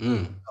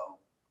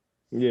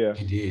 Yeah.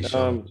 He did. It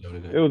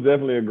was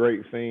definitely a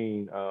great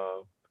scene.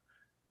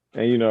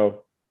 And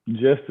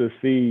just to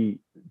see,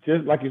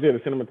 just like you said, the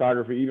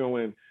cinematography, even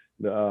when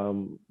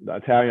the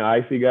Italian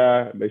icy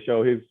guy, they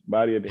show his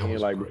body at the end,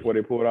 like great. Before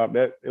they pulled off,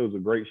 it was a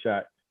great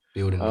shot.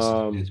 Building the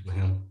suspense with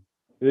him.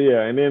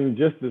 Yeah, and then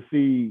just to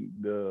see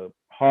the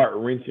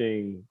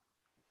heart-wrenching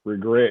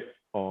regret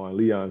on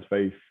Leon's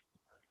face,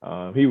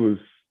 he was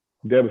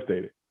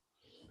devastated.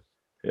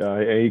 Yeah,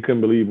 and he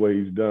couldn't believe what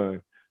he's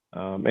done.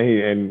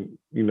 And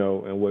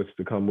what's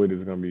to come with it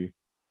is going to be.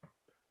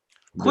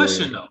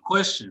 Question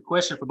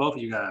for both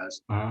of you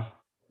guys.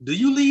 Do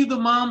you leave the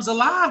moms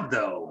alive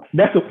though?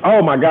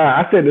 Oh my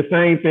God. I said the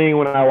same thing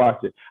when I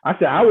watched it. I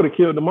said I would have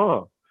killed the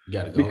mom. You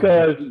gotta go.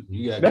 Because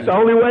that's the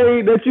only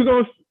way that you're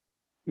gonna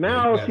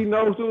Now she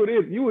knows who it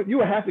is. You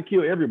would have to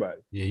kill everybody.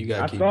 Yeah, you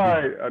gotta keep.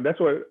 Sorry, that's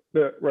what.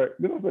 Right.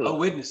 No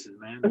witnesses,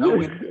 man. No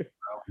witnesses.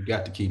 You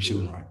got to keep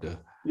shooting right there.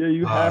 Yeah,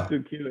 you have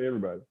to kill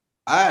everybody.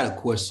 I had a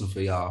question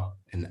for y'all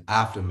in the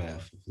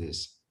aftermath of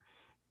this,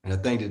 and I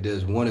think that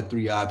there's one of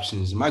three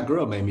options. My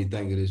girl made me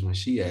think of this when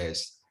she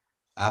asked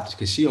after,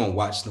 because she don't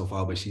watch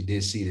Snowfall, but she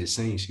did see this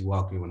scene. She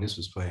walked in when this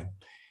was playing.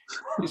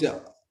 She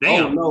said,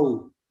 "Oh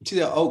no." She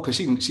said, "Oh," because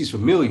she's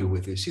familiar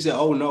with it. She said,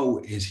 "Oh no,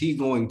 is he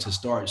going to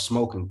start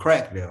smoking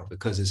crack now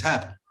because it's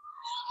happened?"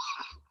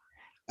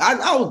 I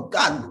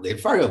at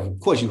first, of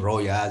course, you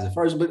roll your eyes at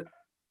first, but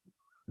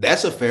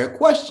that's a fair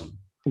question.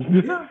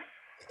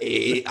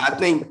 I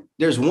think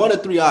there's one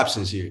of three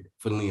options here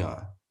for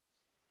Leon.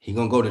 He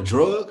gonna go to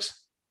drugs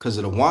because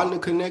of the Wanda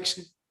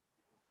connection.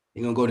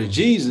 He gonna go to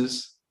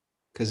Jesus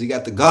because he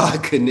got the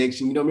God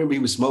connection. You know, remember he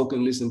was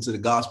smoking, listening to the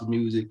gospel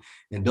music,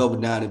 and double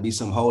down and be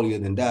some holier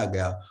than thou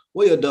guy.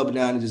 Or he'll double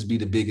down and just be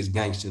the biggest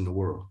gangster in the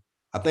world.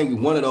 I think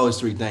one of those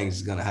three things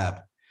is gonna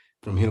happen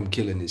from him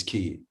killing his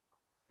kid.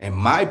 And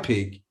my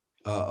pick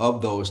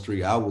of those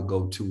three, I would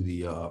go to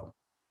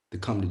the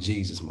come to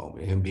Jesus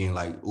moment, him being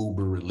like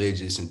uber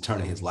religious and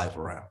turning his life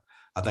around.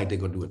 I think they're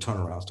gonna do a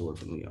turnaround story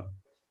for Leon,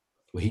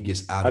 where he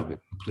gets out of it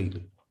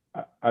completely.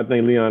 I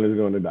think Leon is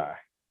going to die.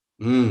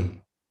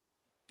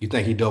 You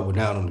think he doubled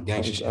down on the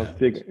gangster?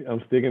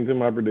 I'm sticking to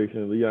my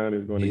prediction. Leon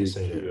is going to get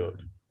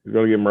killed. He's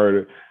going to get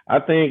murdered. I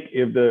think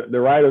if the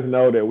writers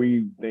know that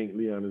we think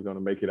Leon is going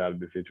to make it out of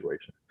this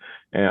situation,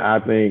 and I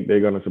think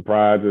they're going to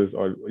surprise us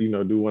or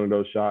do one of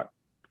those shock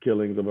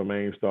killings of a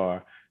main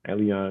star, and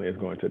Leon is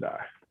going to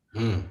die.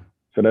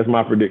 So that's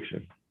my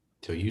prediction.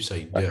 So you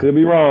say I could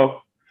be wrong.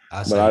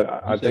 I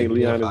think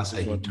Leon is. I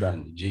say he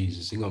turned to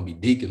Jesus. He's gonna be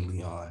Deacon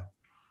Leon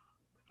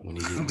when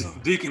he gets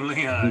Deacon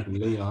Leon. Deacon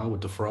Leon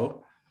with the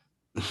fro,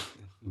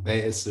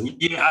 bad suit.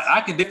 Yeah, I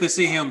can definitely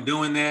see him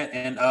doing that.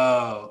 And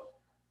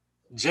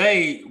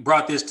Jay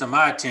brought this to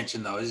my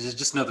attention, though. It's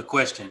just another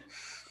question.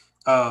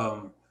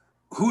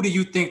 Who do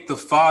you think the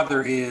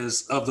father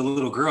is of the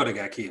little girl that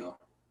got killed?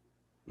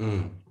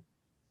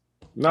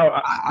 No,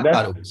 I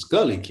thought it was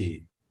Scully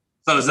kid.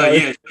 So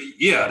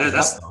yeah.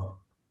 That's.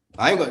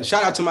 I ain't gonna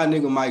shout out to my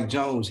nigga Mike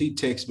Jones. He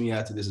texted me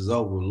after this is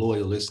over,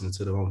 loyal listening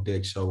to the On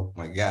Deck show.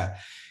 My guy,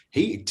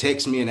 he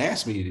texted me and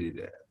asked me,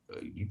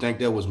 "You think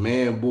that was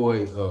Man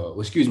Boy?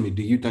 Excuse me,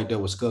 do you think that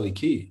was Scully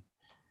kid?"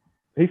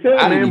 He said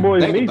Man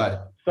Boy's niece,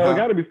 so it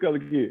got to be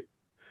Scully kid.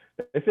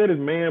 They said it's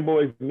Man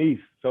Boy's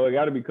niece, so it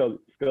got to be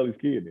Scully's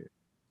kid then.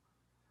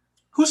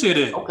 Who said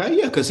that? Okay,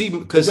 yeah, because he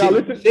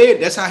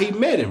said that's how he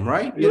met him,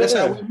 right? Yeah, that's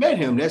how we met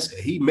him.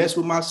 He messed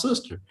with my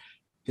sister.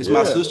 It's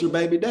my sister,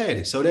 baby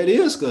daddy. So that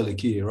is Scully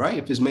kid, right?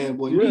 If it's Man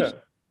Boy's niece.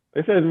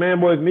 They say it's Man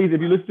Boy's niece. If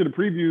you listen to the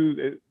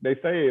previews, they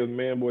say it was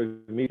Man Boy's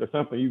niece or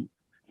something.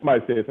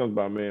 Somebody said something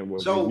about Man Boy.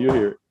 So you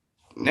hear it.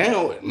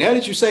 Now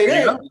that you say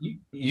that,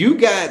 you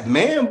got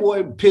Man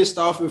Boy pissed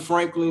off at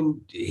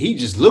Franklin. He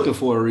just looking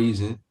for a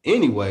reason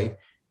anyway,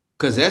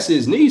 because that's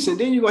his niece. And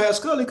then you're going to have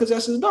Scully because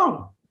that's his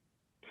daughter.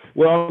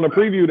 Well, on the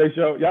preview, they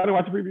show, y'all didn't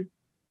watch the preview?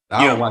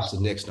 I don't watch the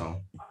next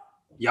one.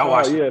 Y'all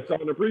watch it? Yeah, so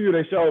on the preview,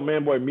 they showed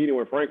Man Boy meeting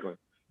with Franklin,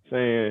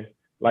 saying,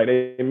 like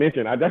they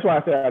mentioned, that's why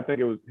I said I think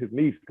it was his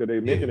niece, because they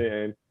mentioned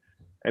it,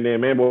 and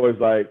then Man Boy was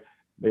like,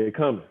 they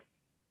coming.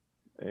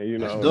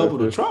 And that's double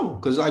the trouble,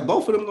 because like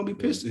both of them gonna be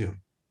pissed at him.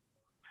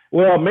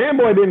 Well, Man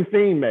Boy didn't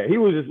seem mad. He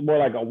was just more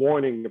like a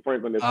warning to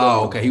Franklin.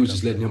 Oh, okay. He was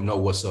just letting him know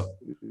what's up.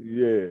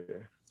 Yeah.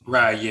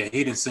 Right. Yeah.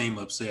 He didn't seem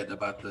upset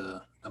about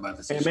the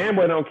situation. And Man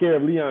Boy don't care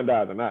if Leon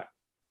dies or not.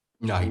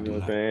 No, he do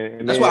not.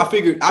 That's why I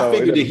figured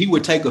that he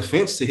would take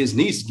offense to his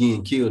niece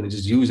getting killed and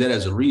just use that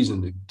as a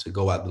reason to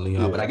go out to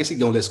Leon. Yeah. But I guess he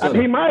gonna let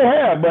Scully. He might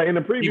have, but in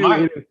the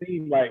preview, it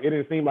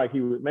didn't seem like he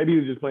was. Maybe he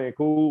was just playing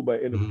cool,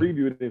 but in the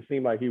preview, it didn't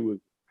seem like he was.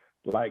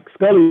 Like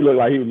Scully looked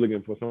like he was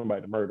looking for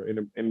somebody to murder. In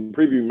the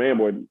preview, Man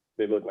Boy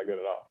didn't look like it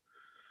at all.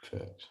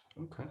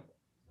 Okay.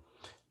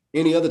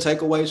 Any other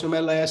takeaways from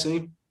that last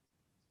scene?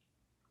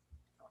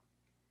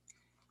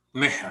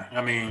 Man,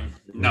 I mean,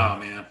 nah,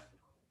 man.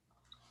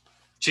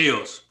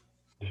 Chills.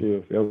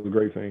 That was a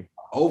great scene.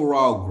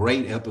 Overall,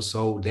 great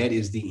episode. That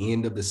is the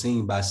end of the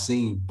scene by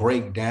scene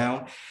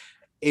breakdown.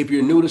 If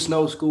you're new to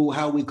SnowSchool,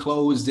 how we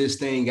close this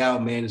thing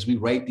out, man, is we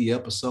rate the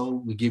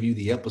episode. We give you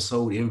the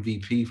episode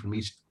MVP from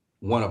each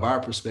one of our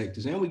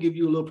perspectives, and we give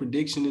you a little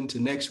prediction into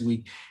next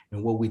week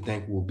and what we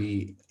think will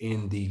be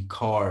in the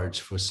cards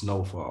for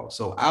Snowfall.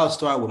 So I'll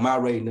start with my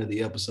rating of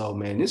the episode,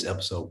 man. This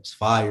episode was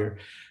fire.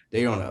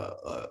 They're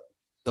on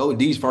though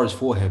these first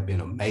four have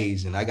been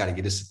amazing. I got to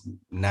get this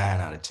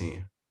 9 out of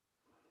 10.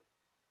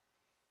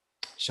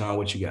 Sean,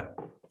 what you got?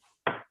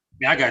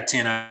 Yeah, I got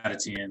 10 out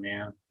of 10,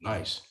 man.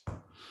 Nice.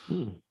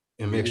 And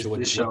Extra,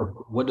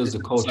 what does the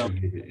culture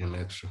give it in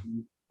Extra?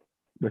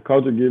 The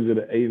culture gives it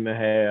an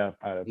 8.5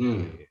 out of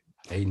 10.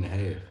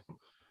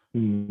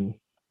 8.5.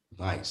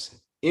 Nice.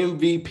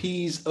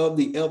 MVPs of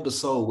the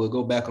episode. We'll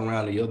go back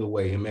around the other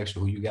way.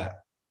 Extra, who you got?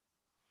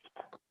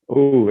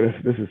 Oh,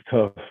 this is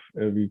tough.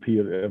 MVP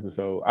of the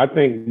episode. I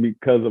think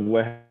because of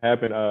what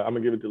happened, I'm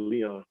gonna give it to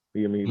Leon. I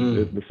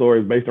mean, the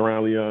story is based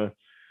around Leon,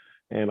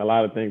 and a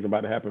lot of things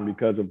about to happen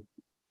because of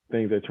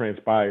things that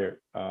transpired.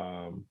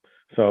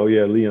 So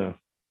yeah, Leon.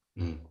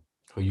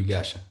 Who you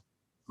got, Sean?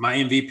 My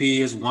MVP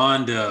is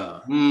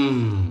Wanda.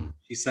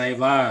 She saved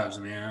lives,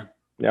 man.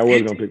 Yeah, I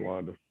was gonna pick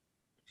Wanda.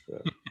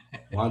 Yeah.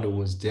 Wanda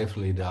was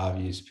definitely the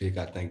obvious pick.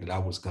 I think that I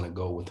was gonna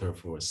go with her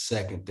for a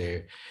second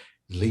there.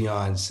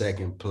 Leon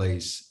second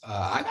place.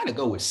 I gotta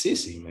go with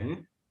Sissy,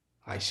 man.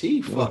 Like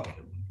she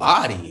fucking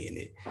bodying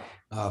it.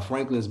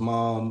 Franklin's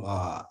mom,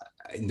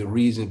 and the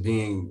reason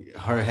being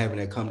her having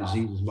that come to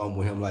Jesus moment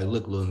with him, like,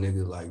 look, little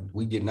nigga, like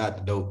we getting out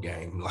the dope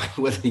game, like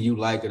whether you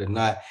like it or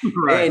not.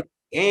 Right.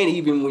 And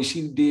even when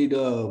she did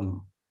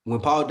when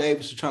Paul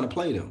Davis was trying to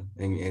play them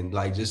and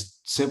like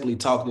just simply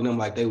talk to them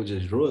like they were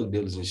just drug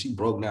dealers, and she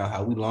broke down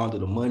how we launder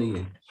the money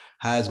and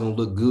how it's gonna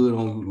look good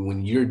on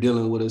when you're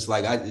dealing with us.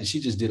 Like she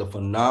just did a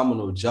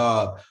phenomenal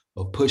job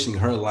of pushing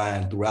her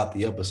line throughout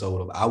the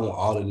episode of I want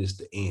all of this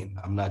to end.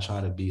 I'm not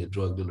trying to be a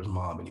drug dealer's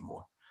mom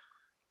anymore.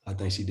 I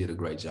think she did a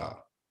great job.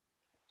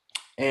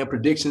 And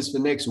predictions for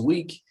next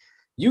week.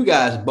 You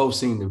guys both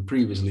seen them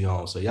previously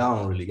on, so y'all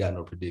don't really got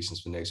no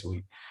predictions for next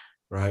week,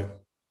 right?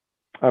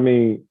 I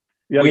mean,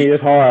 yeah, I mean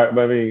it's hard,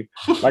 but I mean,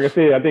 like I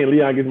said, I think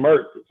Leon gets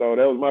murked, so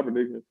that was my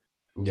prediction.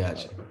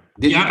 Gotcha.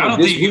 I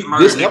don't think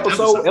this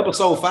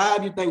episode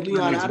 5, you think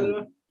Leon out of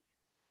there?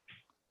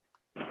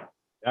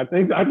 I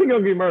think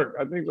he'll get murked.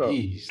 I think so.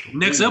 Jeez.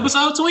 Next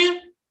episode, twin?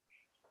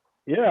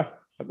 Yeah,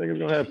 I think it's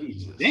gonna happen.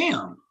 Jesus.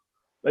 Damn.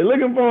 They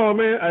looking for him,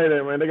 man.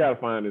 Hey, man, they gotta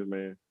find this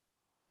man.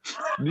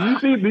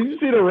 Did you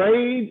see the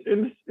rage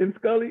in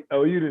Scully?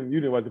 Oh, you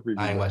didn't watch the preview.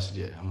 I ain't watched it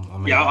yet.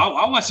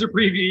 I watched the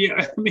preview.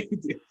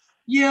 Yeah,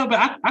 yeah,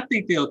 but I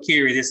think they'll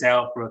carry this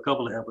out for a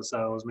couple of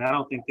episodes, man. I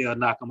don't think they'll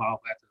knock him off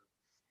after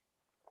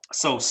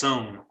so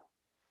soon.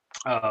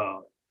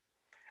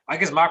 I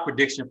guess my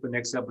prediction for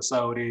next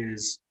episode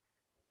is,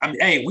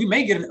 hey, we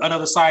may get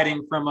another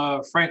sighting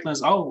from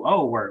Franklin's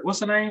old work. What's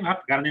the name? I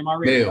forgot the name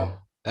already. Mel.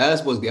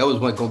 That was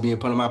going to be in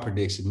front of my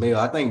prediction. Mel,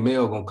 I think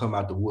Mel going to come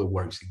out the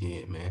woodworks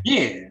again, man.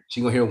 Yeah. She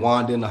going to hear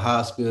Wanda in the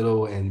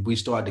hospital, and we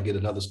start to get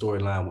another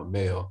storyline with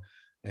Mel,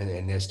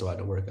 and that started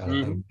to work out.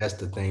 I think that's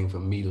the thing for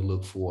me to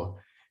look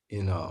for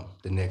in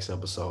the next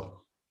episode.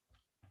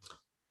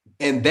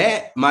 And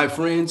that, my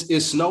friends,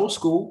 is Snow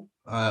School.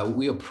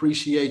 We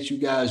appreciate you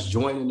guys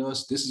joining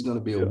us. This is going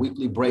to be a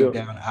weekly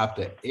breakdown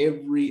after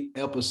every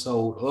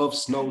episode of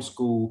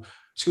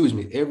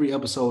every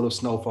episode of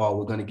Snowfall.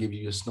 We're going to give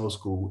you a Snow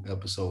School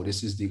episode.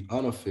 This is the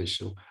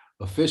official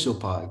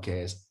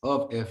podcast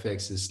of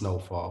FX's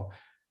Snowfall.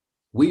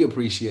 We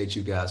appreciate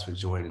you guys for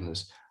joining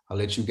us. I'll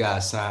let you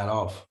guys sign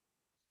off.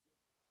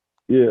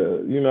 Yeah,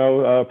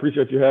 I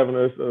appreciate you having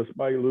us,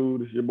 Spike Lou.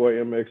 This is your boy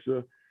M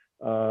Extra,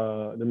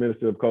 the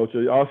Minister of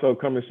Culture. Also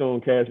coming soon,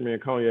 Cashmere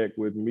and Cognac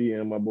with me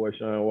and my boy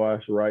Sean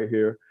Wash right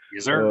here.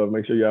 Yes, sir.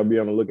 Make sure y'all be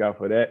on the lookout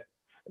for that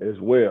as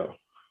well.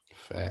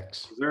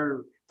 Facts. Yes,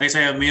 sir. Thanks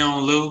for having me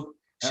on, Lou.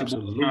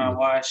 Absolutely. Sean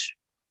Wash.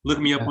 Look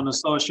me up on the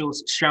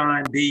socials.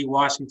 Sean D.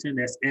 Washington.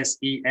 That's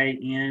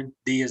SEAN.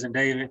 D as in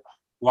David.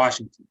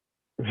 Washington.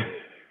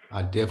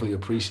 I definitely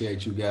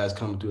appreciate you guys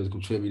coming through as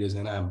contributors,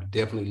 and I'm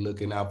definitely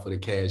looking out for the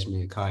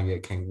Cashmere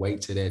Cognac. Can't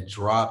wait till that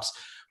drops.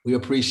 We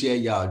appreciate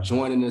y'all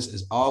joining us.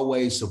 As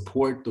always,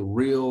 support The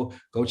Real.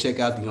 Go check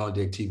out the On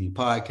Deck TV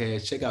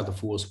podcast. Check out the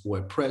Full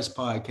Sport Press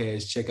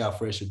podcast. Check out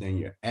Fresher Than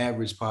Your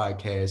Average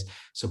podcast.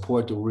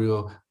 Support The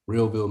Real,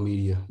 Realville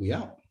Media. We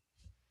out.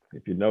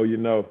 If you know, you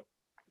know.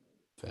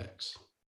 Facts.